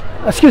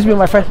 Excuse me,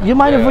 my friend. You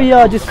mind if we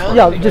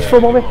just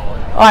film over?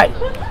 All right.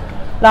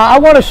 Now I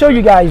want to show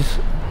you guys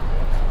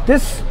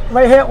this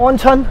right here, 1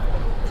 ton.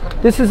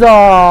 This is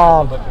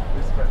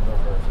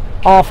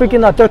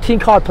freaking 13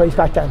 card place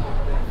back then.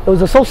 It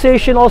was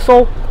association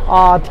also.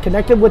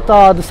 connected with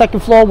the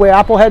second floor where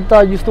Applehead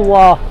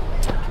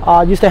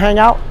used to hang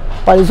out.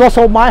 But it's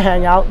also my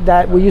hangout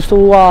that we used to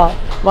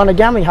run a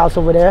gambling house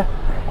over there.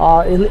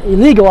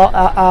 Illegal,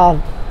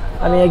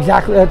 I mean,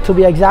 exactly to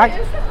be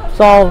exact.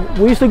 So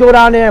we used to go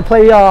down there and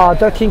play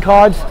 13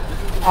 cards.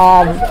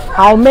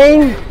 Our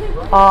main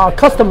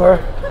customer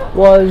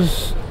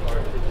was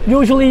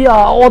usually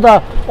all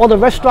the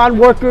restaurant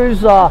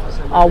workers,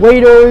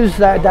 waiters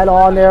that are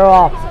on their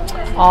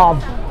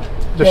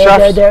the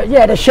chefs.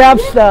 The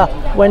chefs.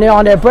 When they're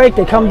on their break,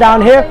 they come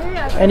down here,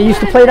 and they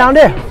used to play down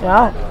there. You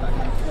know?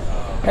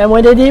 And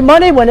when they need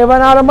money, when they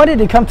run out of money,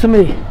 they come to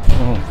me.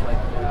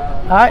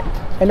 All right,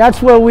 and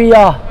that's where we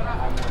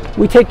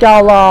take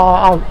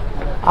our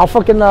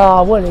fucking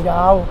what do you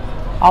got?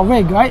 Our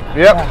rig, right?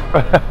 Yep.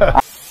 Yeah.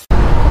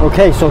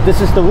 Okay, so this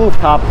is the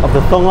rooftop of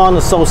the Tung On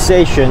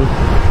Association,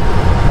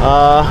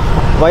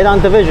 right on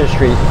Division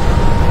Street.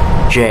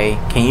 Jay,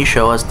 can you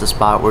show us the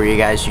spot where you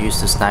guys used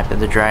to snipe at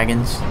the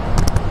dragons?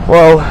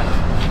 Well,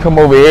 come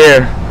over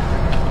here.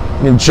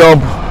 You can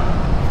jump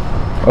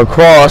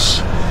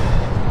across,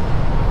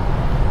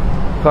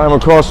 climb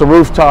across the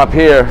rooftop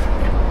here,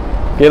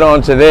 get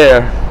onto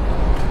there,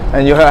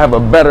 and you have a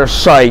better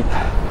sight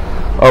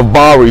of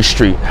Bowery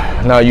Street.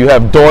 Now you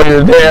have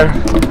Doyer there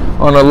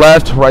on the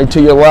left, right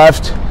to your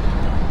left,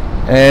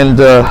 and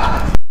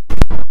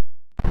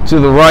to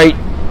the right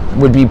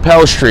would be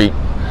Pell Street.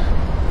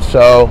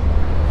 So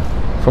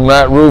from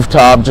that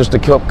rooftop, just a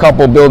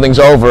couple buildings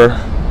over,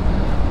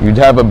 you'd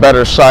have a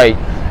better sight.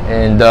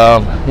 And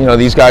you know,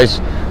 these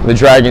guys, the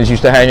Dragons,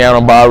 used to hang out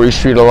on Bowery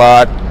Street a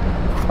lot.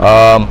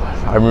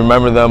 I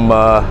remember them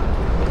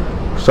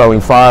selling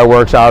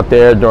fireworks out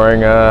there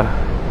during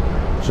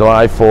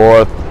July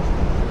 4th,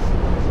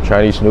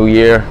 Chinese New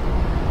Year.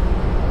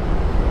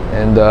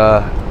 And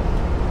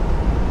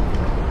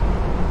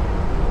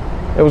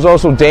it was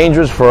also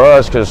dangerous for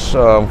us because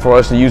for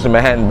us to use the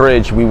Manhattan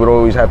Bridge, we would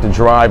always have to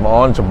drive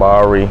onto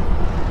Bowery.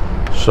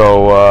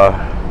 So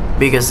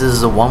because this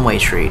is a one-way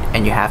street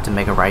and you have to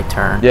make a right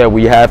turn. Yeah,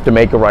 we have to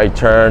make a right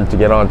turn to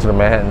get onto the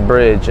Manhattan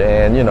Bridge,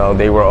 and you know,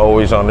 they were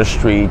always on the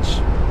streets,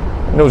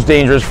 and it was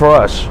dangerous for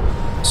us.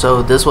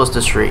 So this was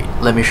the street.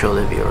 Let me show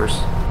the viewers.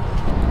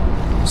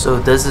 So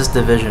this is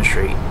Division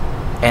Street,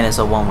 and it's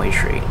a one-way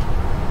street.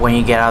 When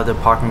you get out of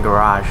the parking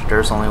garage,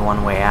 there's only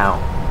one way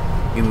out.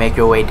 You make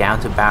your way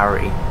down to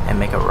Bowery and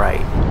make a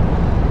right.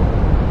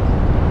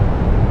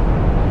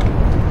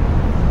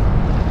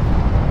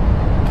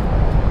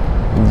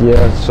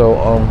 Yeah, so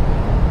all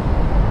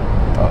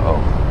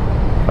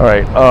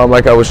right,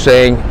 like I was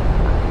saying,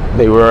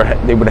 they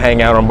would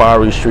hang out on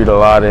Bowery Street a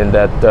lot, and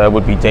that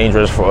would be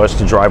dangerous for us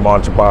to drive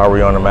onto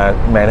Bowery on the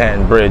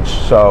Manhattan Bridge.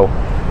 So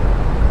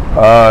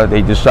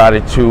they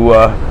decided to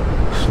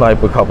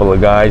snipe a couple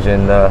of guys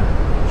and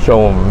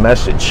show them a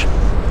message.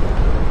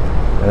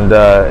 And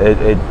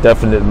it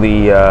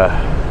definitely,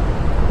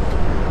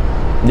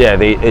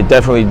 it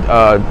definitely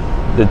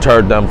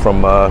deterred them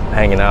from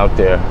hanging out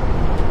there.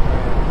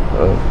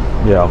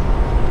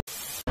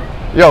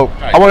 Yo,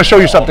 I want to show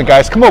you something,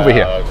 guys. Come over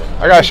here.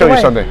 I gotta show you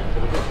something.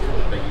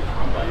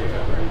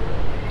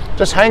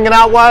 Just hanging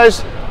out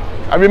wise,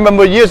 I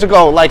remember years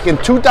ago, like in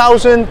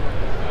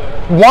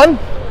 2001.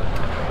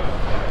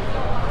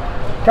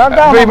 Calm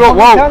down.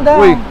 Calm down.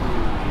 Wait.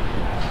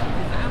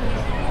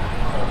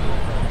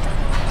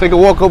 Take a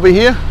walk over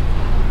here.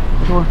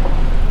 Sure.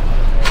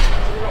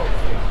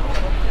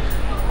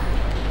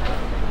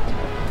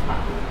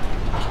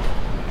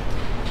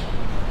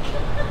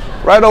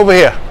 Right over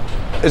here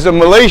is a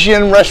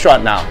Malaysian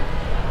restaurant now.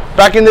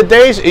 Back in the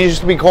days, it used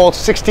to be called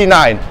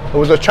 69. It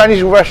was a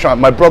Chinese restaurant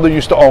my brother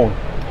used to own.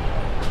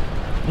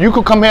 You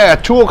could come here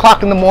at 2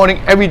 o'clock in the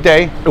morning every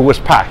day. It was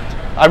packed.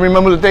 I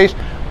remember the days.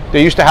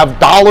 They used to have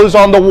dollars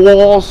on the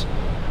walls.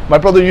 My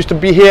brother used to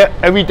be here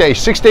every day,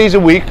 6 days a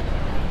week.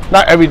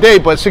 Not every day,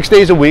 but 6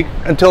 days a week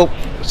until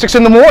 6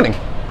 in the morning.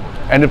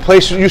 And the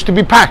place used to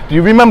be packed. Do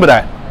you remember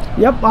that?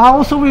 Yep, I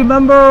also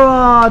remember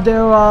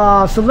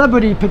their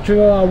celebrity picture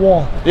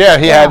wall. Yeah,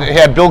 he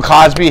had Bill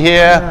Cosby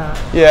here.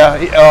 Yeah,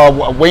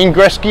 Wayne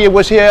Gretzky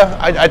was here.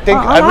 I think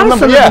I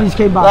remember.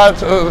 Came by.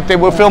 They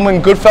were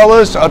filming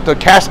Goodfellas. The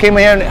cast came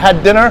here and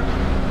had dinner.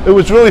 It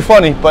was really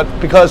funny, but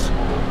because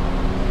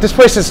this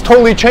place is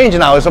totally changed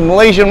now. It's a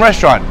Malaysian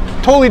restaurant,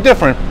 totally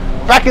different.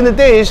 Back in the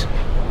days,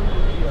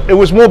 it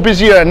was more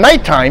busier at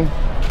nighttime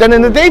than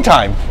in the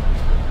daytime,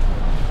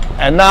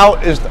 and now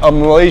it's a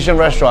Malaysian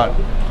restaurant.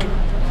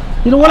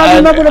 You know what I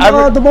remember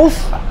the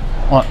most?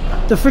 What?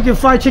 The freaking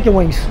fried chicken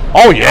wings.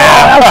 Oh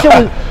yeah!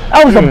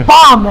 That was a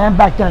bomb, man,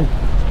 back then.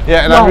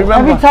 Yeah, and I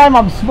remember every time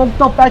I'm smoked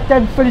up back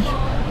then,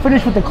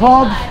 finished with the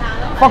clubs,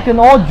 fucking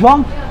all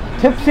drunk,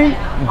 tipsy.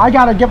 I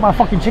gotta get my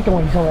fucking chicken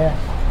wings over there.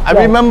 I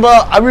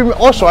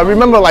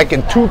remember like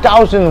in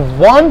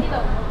 2001,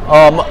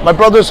 my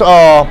brother's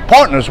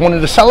partners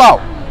wanted to sell out,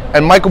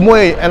 and Michael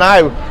Moy and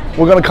I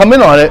were gonna come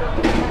in on it,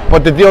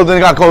 but the deal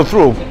didn't go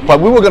through.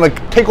 But we were gonna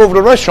take over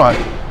the restaurant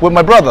with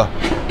my brother,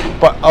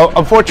 but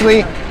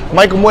unfortunately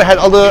Michael Moy had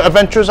other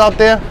adventures out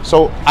there,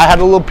 so I had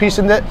a little piece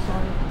in it,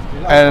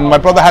 and my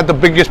brother had the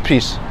biggest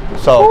piece.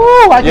 So.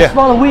 Ooh, I can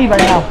smell the weed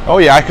right now. Oh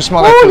yeah, I can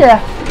smell it too.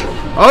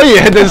 Yeah. Oh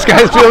yeah, this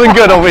guy's feeling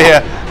good over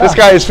here. This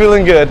guy is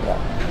feeling good.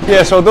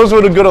 Yeah, so those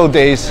were the good old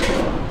days.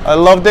 I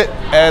loved it,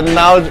 and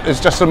now it's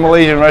just a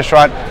Malaysian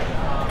restaurant,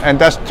 and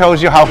that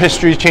tells you how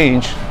history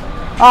changed.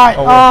 All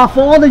right,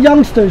 for all the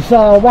youngsters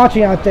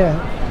watching out there,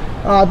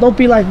 don't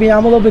be like me.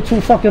 I'm a little bit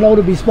too fucking old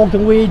to be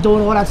smoking weed,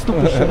 doing all that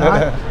stupid shit. All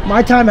right?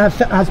 My time has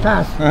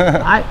passed. All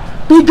right?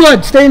 Be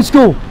good. Stay in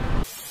school.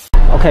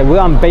 Okay, we're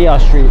on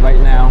Bighead Street right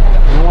now,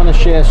 and I want to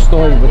share a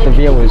story with the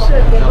viewers.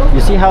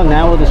 You see how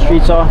narrow the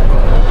streets are?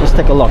 Let's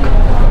take a look.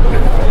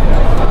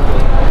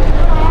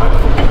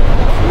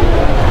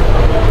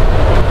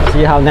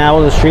 See how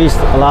narrow the streets?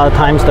 A lot of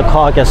times the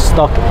car gets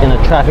stuck in a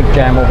traffic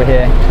jam over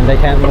here, and they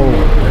can't move.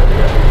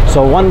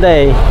 So one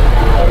day,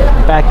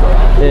 back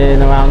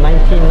in around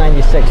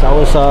 1996, I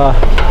was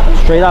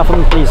straight out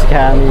from the police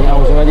academy. I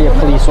was already a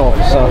police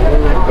officer,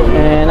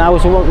 and I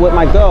was with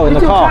my girl in the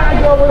car.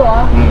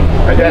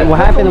 What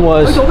happened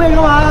was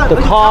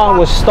the car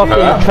was stuck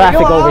in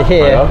traffic over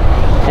here,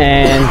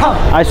 and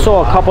I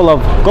saw a couple of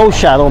Ghost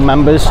Shadow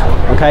members,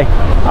 okay,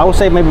 I would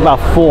say maybe about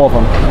 4 of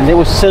them, and they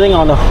were sitting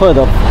on the hood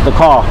of the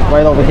car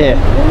right over here,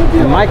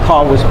 and my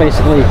car was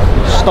basically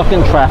stuck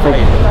in traffic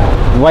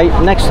right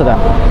next to them.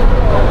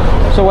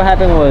 So what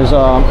happened was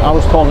I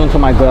was talking to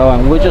my girl,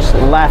 and we're just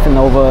laughing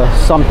over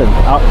something.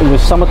 It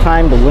was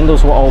summertime, the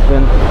windows were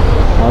open,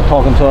 I was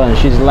talking to her, and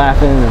she's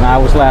laughing and I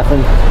was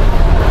laughing,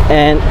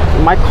 and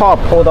my car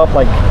pulled up,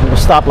 like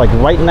stopped like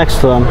right next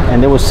to them,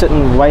 and they were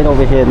sitting right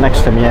over here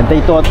next to me, and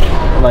they thought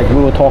like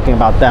we were talking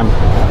about them,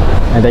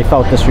 and they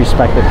felt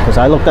disrespected because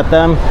I looked at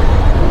them,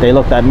 they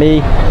looked at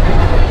me.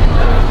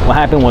 What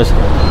happened was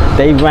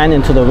they ran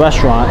into the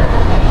restaurant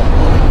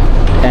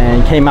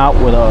and came out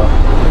with a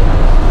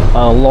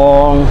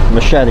long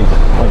machete,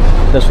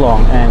 like this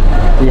long, and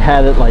he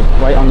had it like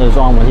right under his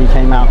arm when he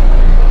came out.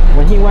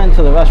 When he went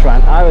to the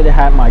restaurant, I already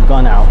had my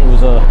gun out. It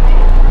was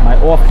my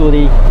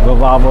off-duty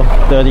revolver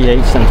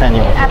 38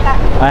 Centennial.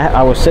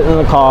 I was sitting in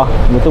the car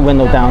with the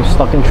window down,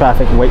 stuck in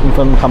traffic, waiting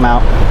for them to come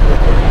out.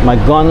 My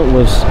gun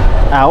was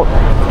out,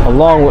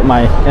 along with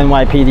my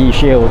NYPD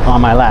shield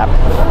on my lap.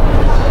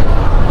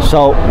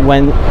 So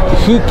when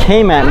he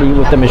came at me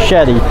with the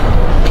machete,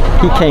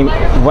 he came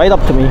right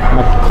up to me.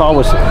 My car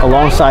was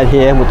alongside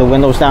here with the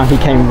windows down. He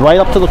came right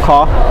up to the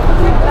car,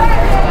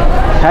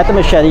 had the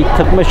machete,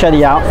 took the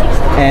machete out,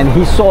 and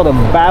he saw the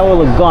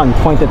barrel of the gun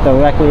pointed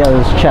directly at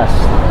his chest.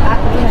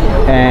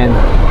 And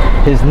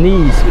his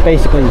knees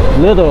basically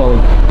literally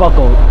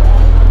buckled,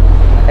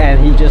 and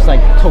he just like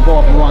took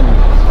off running.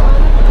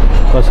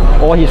 Because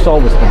all he saw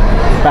was the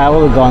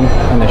barrel of the gun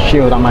and the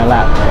shield on my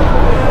lap.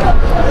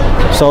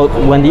 So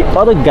when the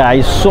other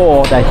guys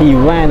saw that he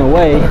ran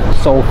away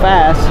so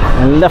fast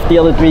and left the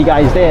other 3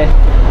 guys there,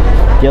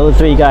 the other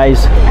 3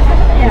 guys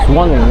was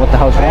wondering what the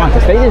hell's going on,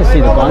 because they didn't see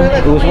the gun.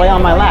 It was right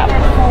on my lap.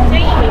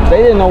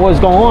 They didn't know what was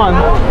going on,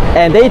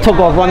 and they took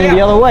off running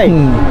the other way.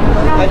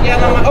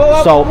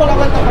 So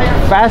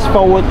fast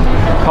forward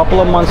a couple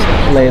of months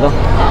later,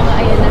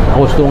 I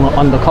was doing an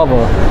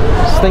undercover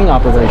sting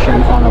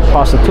operation on a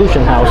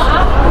prostitution house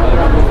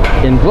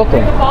in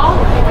Brooklyn.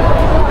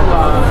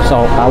 So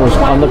I was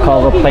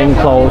undercover, plain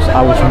clothes,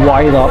 I was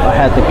wired up, I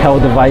had the Kel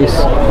device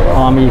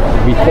on me,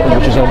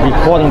 which is a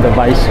recording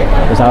device,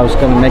 because I was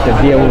going to make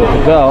a deal with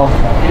the girl,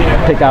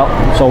 pick out,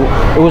 so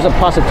it was a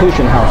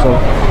prostitution house,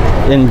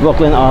 so in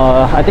Brooklyn,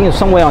 I think it's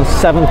somewhere on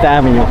 7th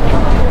Avenue.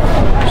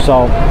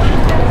 So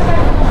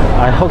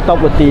I hooked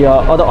up with the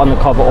other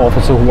undercover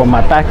officer who were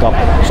my backup.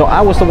 So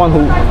I was the one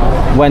who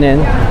went in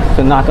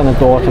to knock on the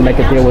door to make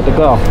a deal with the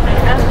girl.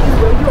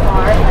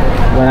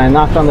 When I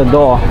knocked on the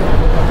door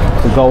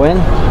to go in,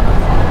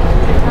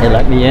 they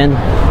let me in,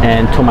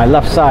 and to my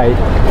left side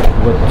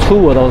were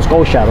 2 of those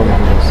Ghost Shadow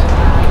members,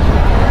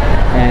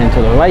 and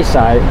to the right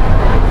side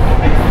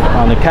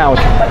on the couch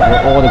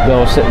were all the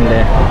girls sitting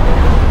there.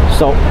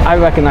 So I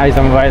recognized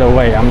them right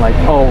away. I'm like,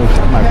 oh,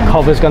 my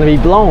cover's gonna be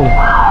blown.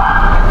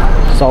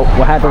 So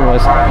what happened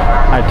was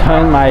I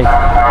turned my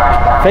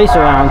face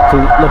around to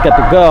look at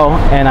the girl,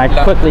 and I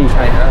quickly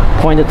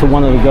pointed to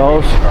one of the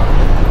girls.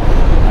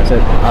 I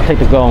said, I'll take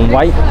the girl in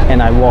white,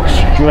 and I walked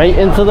straight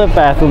into the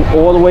bathroom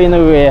all the way in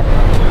the rear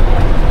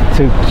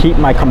to keep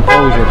my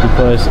composure,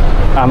 because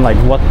I'm like,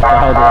 what the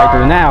hell do I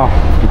do now?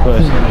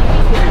 Because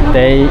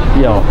they,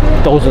 you know,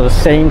 those are the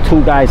same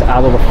 2 guys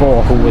out of the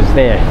 4 who was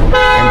there,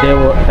 and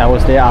that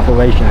was their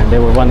operation, and they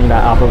were running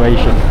that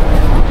operation.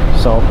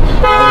 So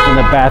I was in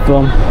the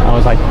bathroom, I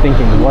was like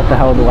thinking, what the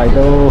hell do I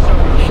do?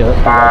 Do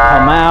I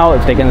come out?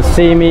 If they're gonna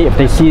see me, if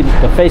they see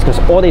the face, because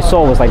all they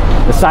saw was like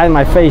the side of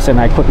my face, and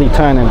I quickly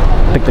turned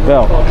and picked the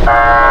girl. So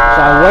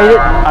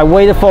I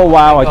waited for a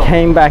while, I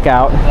came back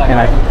out, and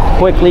I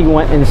quickly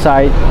went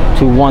inside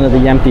to one of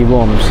the empty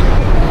rooms.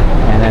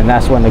 And then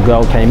that's when the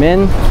girl came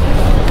in,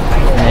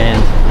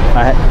 and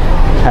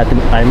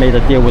I made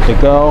a deal with the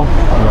girl.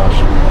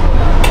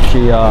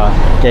 She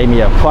gave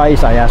me a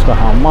price. I asked her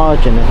how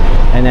much,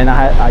 and then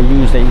I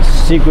used a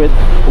secret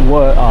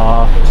word,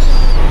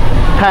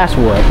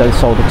 password,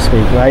 so to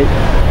speak, right?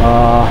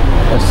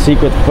 A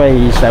secret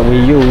phrase that we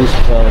use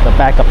for the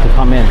backup to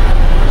come in.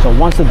 So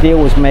once the deal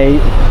was made,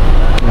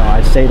 you know,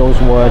 I say those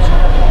words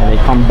and they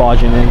come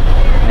barging in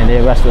and they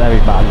arrested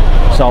everybody.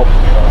 So,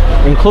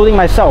 including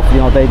myself, you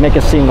know, they make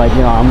it seem like,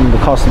 you know, I'm the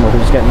customer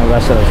who's getting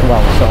arrested as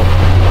well.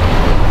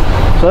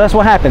 So that's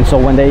what happened. So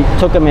when they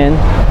took him in,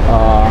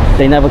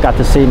 they never got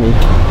to see me.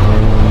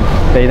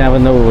 And they never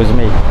knew it was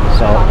me.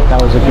 So that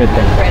was a good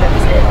thing.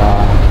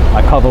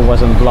 My cover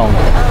wasn't blown.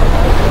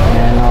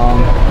 And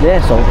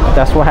yeah, so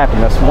that's what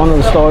happened. That's one of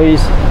the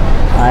stories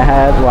I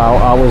had while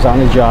I was on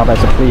the job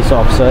as a police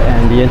officer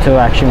and the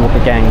interaction with the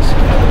gangs.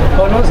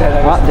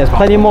 There's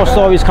plenty more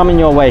stories coming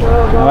your way.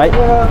 All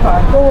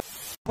right.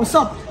 What's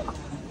up?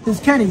 This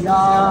is Kenny.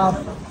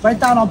 Right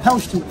down on Pell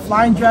Street,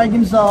 Flying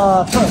Dragons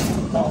turf.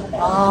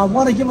 I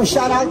want to give a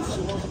shout out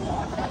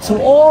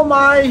to all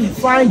my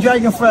Flying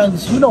Dragon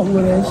friends. You know who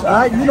it is. All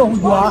right. You know who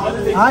you are.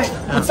 All right.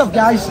 What's up,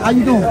 guys? How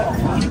you doing? All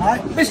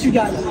right. Miss you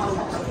guys.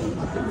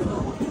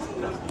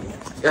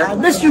 I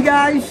miss you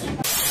guys.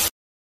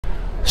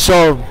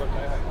 So,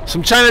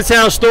 some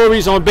Chinatown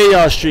stories on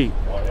Bayard Street.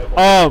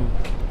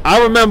 I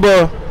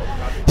remember,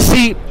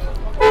 see,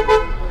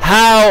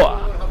 how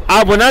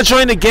when I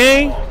joined the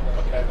gang,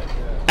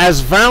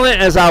 as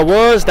violent as I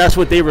was, that's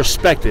what they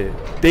respected.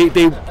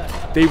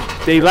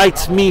 They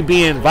liked me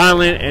being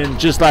violent and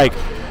just like,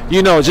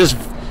 you know, just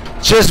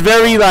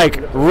very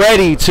like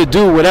ready to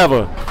do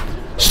whatever.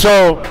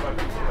 So,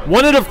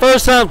 one of the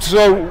first times,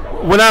 so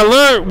when I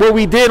learned what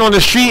we did on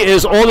the street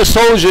is all the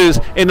soldiers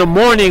in the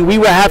morning, we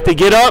would have to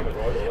get up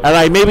at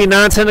like maybe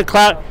 9-10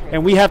 o'clock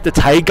and we have to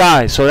tie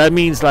guys. So that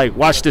means like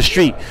watch the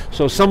street.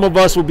 So some of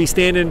us will be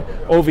standing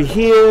over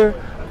here,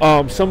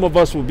 some of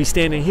us will be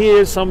standing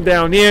here, some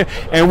down there,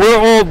 and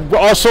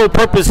our sole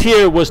purpose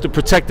here was to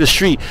protect the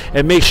street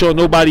and make sure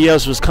nobody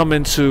else was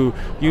coming to,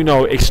 you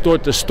know,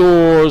 extort the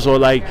stores or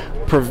like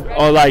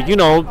you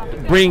know,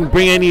 bring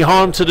any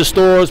harm to the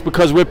stores,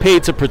 because we're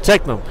paid to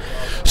protect them.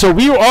 So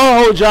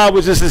our whole job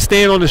was just to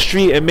stand on the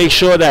street and make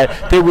sure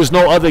that there was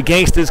no other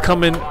gangsters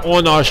coming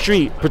on our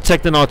street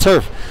protecting our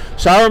turf.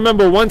 So I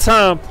remember one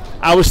time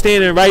I was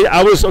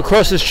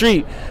across the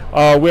street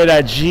where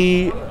that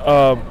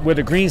where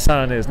the green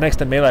sign is next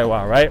to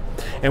Meilaiwa, right?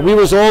 And we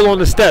was all on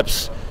the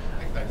steps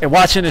and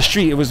watching the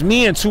street. It was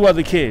me and two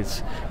other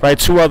kids, right?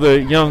 Two other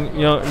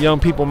young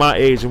people my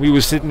age, and we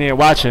was sitting there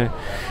watching.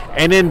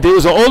 And then there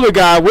was an older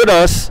guy with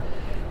us,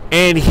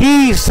 and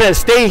he said,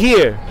 "Stay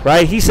here,"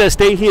 right? He said,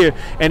 "Stay here."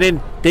 And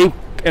then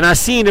I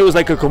seen there was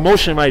like a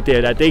commotion right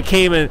there, that they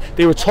came and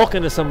they were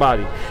talking to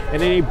somebody,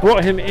 and then they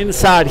brought him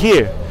inside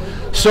here.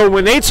 So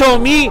when they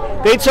told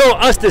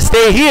us to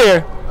stay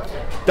here,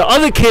 the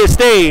other kids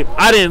stayed.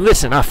 I didn't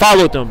listen. I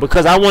followed them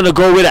because I want to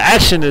go where the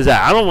action is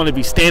at. I don't want to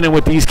be standing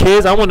with these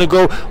kids. I want to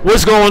go,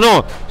 what's going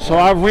on? So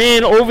I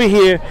ran over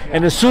here,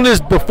 and as soon as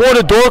before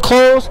the door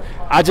closed,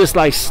 I just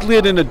like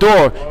slid in the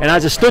door and I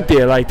just stood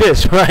there like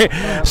this, right?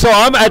 So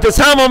at the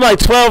time I'm like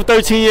 12,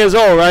 13 years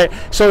old, right?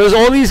 So there's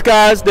all these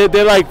guys that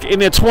they're like in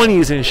their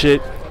 20s and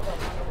shit.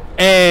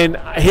 And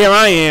here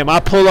I am.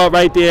 I pull up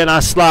right there and I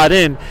slide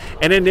in,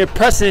 and then they're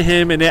pressing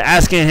him and they're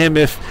asking him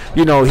if,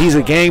 you know, he's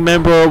a gang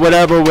member or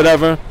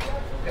whatever.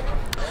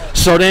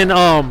 So then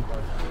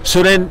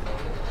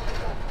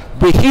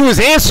but he was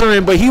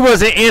answering, but he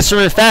wasn't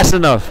answering fast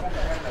enough.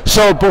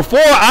 So before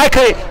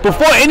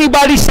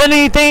anybody said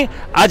anything,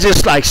 I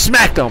just like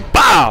smacked them,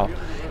 bow.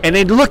 And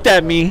they looked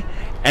at me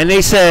and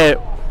they said,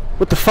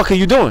 "What the fuck are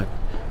you doing?"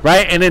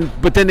 Right?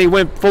 But then they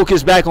went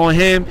focused back on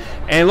him,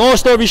 and long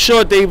story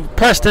short, they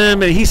pressed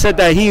him, and he said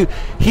that he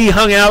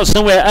hung out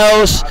somewhere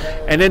else,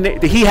 and then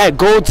he had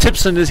gold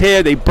tips in his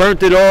hair. They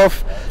burnt it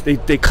off. They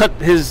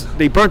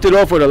burnt it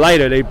off with a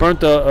lighter. They burnt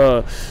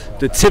the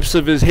tips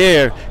of his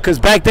hair, because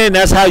back then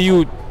that's how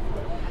you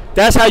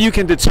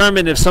can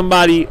determine if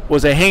somebody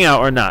was a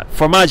hangout or not.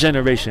 For my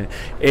generation,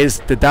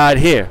 is the dyed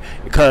hair,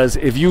 because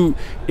if you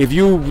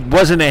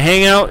wasn't a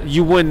hangout,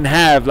 you wouldn't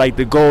have like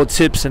the gold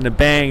tips and the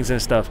bangs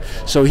and stuff.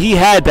 So he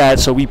had that,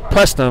 so we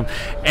pressed him.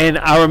 And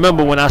I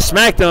remember when I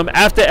smacked him,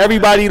 after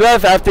everybody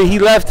left, after he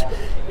left,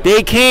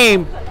 they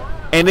came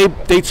and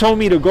they told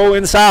me to go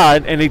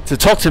inside and to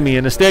talk to me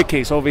in the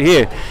staircase over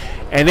here.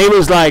 And they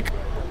was like,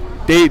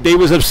 they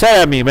was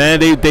upset at me, man.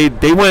 They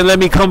wouldn't let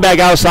me come back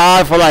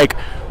outside for like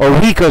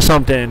a week or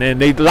something, and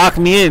they locked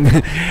me in. You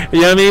know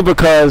what I mean?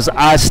 Because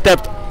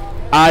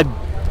I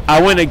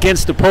went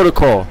against the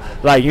protocol.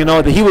 Like, you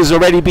know, he was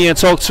already being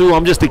talked to.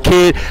 I'm just a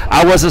kid.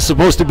 I wasn't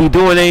supposed to be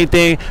doing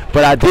anything,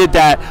 but I did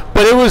that.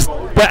 But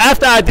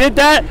after I did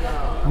that,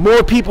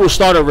 more people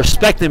started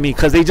respecting me,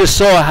 because they just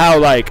saw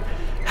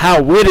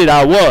how witted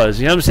I was.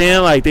 You know what I'm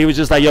saying? Like, they were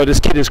just like, "Yo, this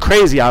kid is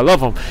crazy. I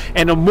love him."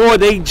 And the more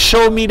they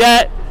showed me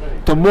that,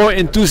 the more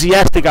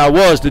enthusiastic I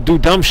was to do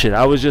dumb shit.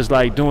 I was just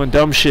like doing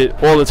dumb shit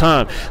all the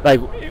time. Like,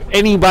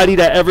 anybody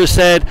that ever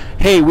said,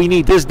 "Hey, we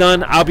need this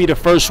done," I'll be the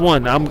first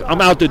one.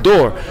 I'm out the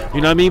door. You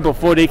know what I mean?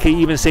 Before they could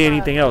even say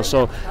anything else.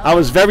 So I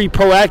was very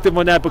proactive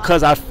on that,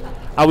 because I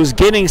was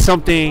getting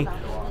something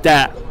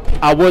that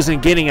I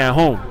wasn't getting at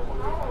home.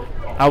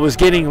 I was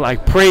getting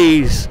like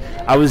praise,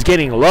 I was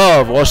getting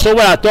love, or so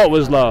what I thought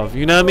was love,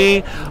 you know what I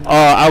mean?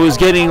 I was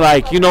getting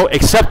like, you know,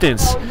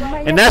 acceptance,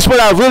 and that's what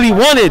I really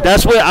wanted.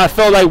 That's what I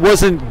felt like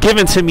wasn't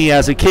given to me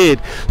as a kid.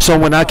 So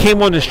when I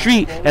came on the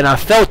street and I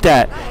felt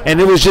that, and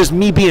it was just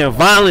me being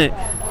violent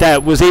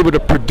that was able to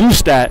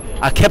produce that,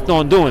 I kept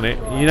on doing it,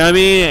 you know what I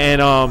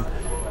mean?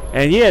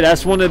 And yeah,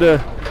 that's one of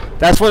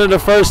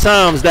the first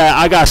times that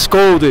I got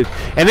scolded.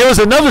 And there was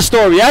another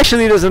story.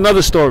 Actually, there's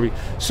another story.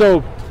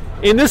 So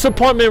in this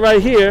apartment right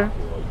here,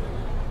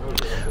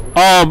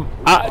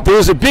 there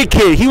was a big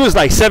kid. He was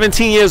like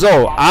 17 years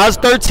old. I was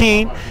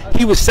 13.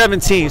 He was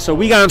 17. So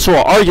we got into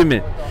an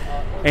argument.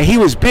 And he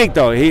was big,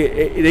 though.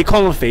 They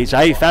call him Fage.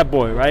 I ate Fat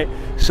Boy, right?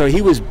 So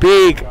he was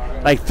big,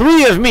 like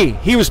 3 of me.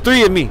 He was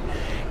 3 of me.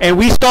 And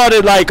we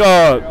started like,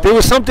 there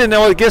was something that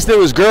I guess there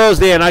was girls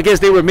there, and I guess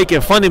they were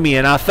making fun of me,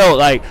 and I felt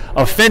like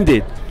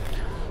offended.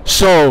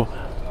 So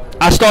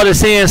I started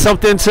saying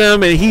something to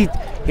him, and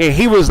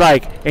he was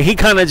like, and he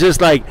kind of just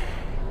like,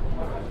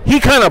 he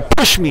kind of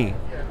pushed me,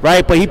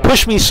 right? But he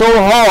pushed me so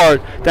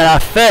hard that I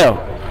fell.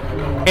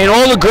 And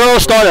all the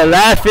girls started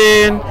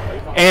laughing,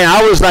 and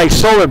I was like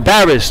so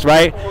embarrassed,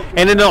 right?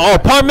 And in the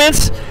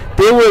apartments,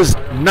 there was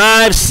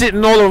knives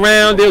sitting all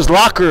around. There's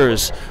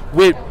lockers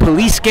with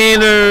police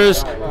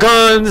scanners,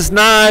 guns,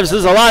 knives.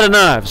 There's a lot of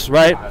knives,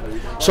 right?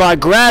 So I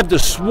grabbed the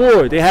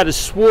sword. They had a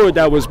sword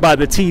that was by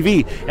the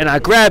TV, and I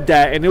grabbed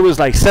that, and it was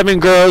like 7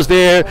 girls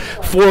there,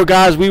 4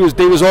 guys.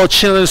 They was all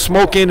chilling,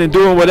 smoking, and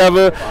doing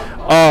whatever.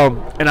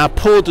 And I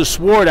pulled the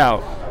sword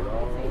out,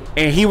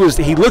 and he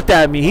looked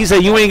at me. He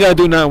said, "You ain't gonna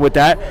do nothing with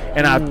that."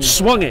 And I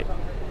swung it,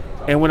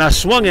 and when I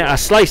swung it, I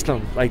sliced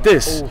him like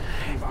this.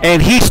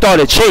 And he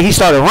started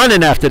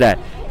running after that.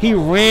 He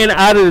ran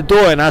out of the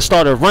door, and I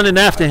started running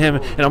after him,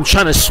 and I'm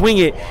trying to swing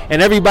it,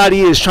 and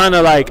everybody is trying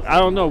to, like, I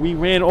don't know, we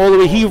ran all the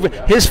way,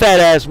 his fat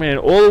ass ran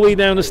all the way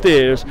down the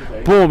stairs,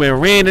 boom, and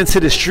ran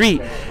into the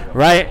street,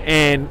 right?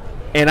 And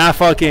I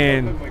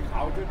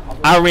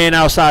ran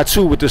outside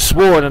too with the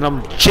sword, and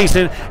I'm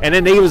chasing, and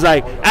then they was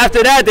like,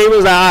 after that, they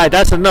was like, all right,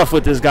 that's enough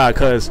with this guy,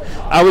 because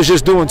I was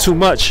just doing too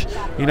much,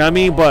 you know what I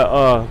mean?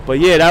 But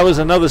yeah, that was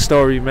another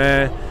story,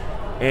 man.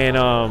 And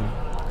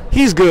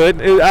he's good.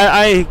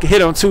 I ain't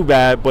hit him too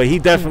bad, but he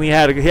definitely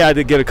had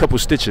to get a couple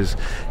stitches.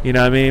 You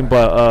know what I mean?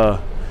 But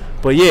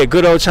yeah,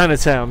 good old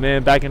Chinatown,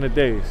 man, back in the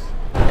days.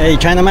 Hey,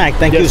 China Mac,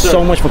 thank you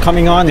so much for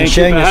coming on and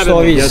sharing your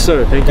stories. Yes,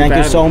 sir. Thank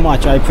you so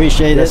much. I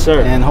appreciate it. Yes,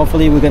 sir. And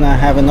hopefully we're gonna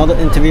have another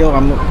interview.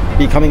 I'm gonna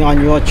be coming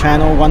on your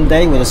channel one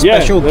day with a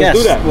special guest.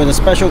 Do that. With a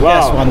special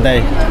guest one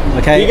day.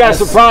 Okay. He got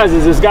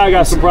surprises. This guy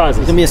got surprises.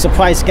 It's gonna be a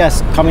surprise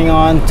guest coming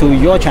on to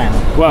your channel.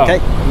 Wow. Okay.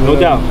 No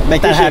doubt.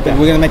 Make that happen.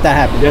 We're gonna make that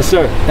happen. Yes,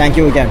 sir. Thank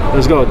you again.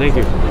 Let's go. Thank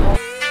you.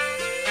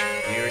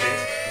 Here it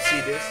is. You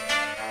see this?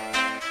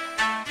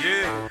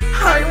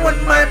 Yeah. I won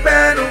my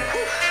battle.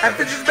 I've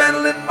been just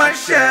battling my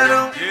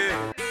shadow.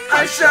 Yeah.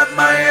 I shot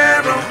my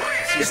arrow.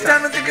 It's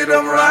time to think it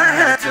over. I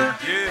had to.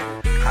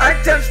 Yeah. I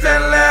touched that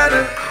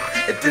ladder.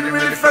 It didn't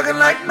really fucking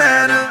like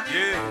matter.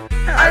 Yeah.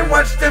 I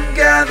watched them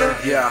gather.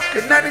 Yeah.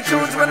 Cause 92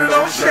 is when it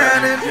all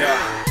shattered.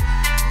 Yeah.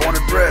 Born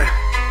and bred,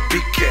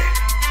 Bighead.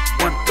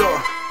 One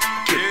door,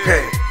 get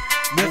paid.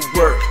 Move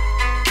work,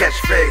 catch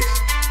phase.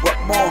 What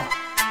more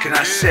can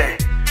I say?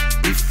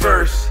 Be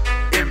first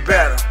in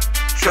battle.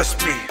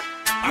 Trust me,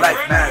 life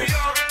matters.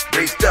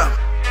 Raised up,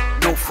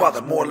 no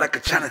father, more like a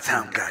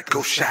Chinatown guy.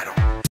 Go shadow.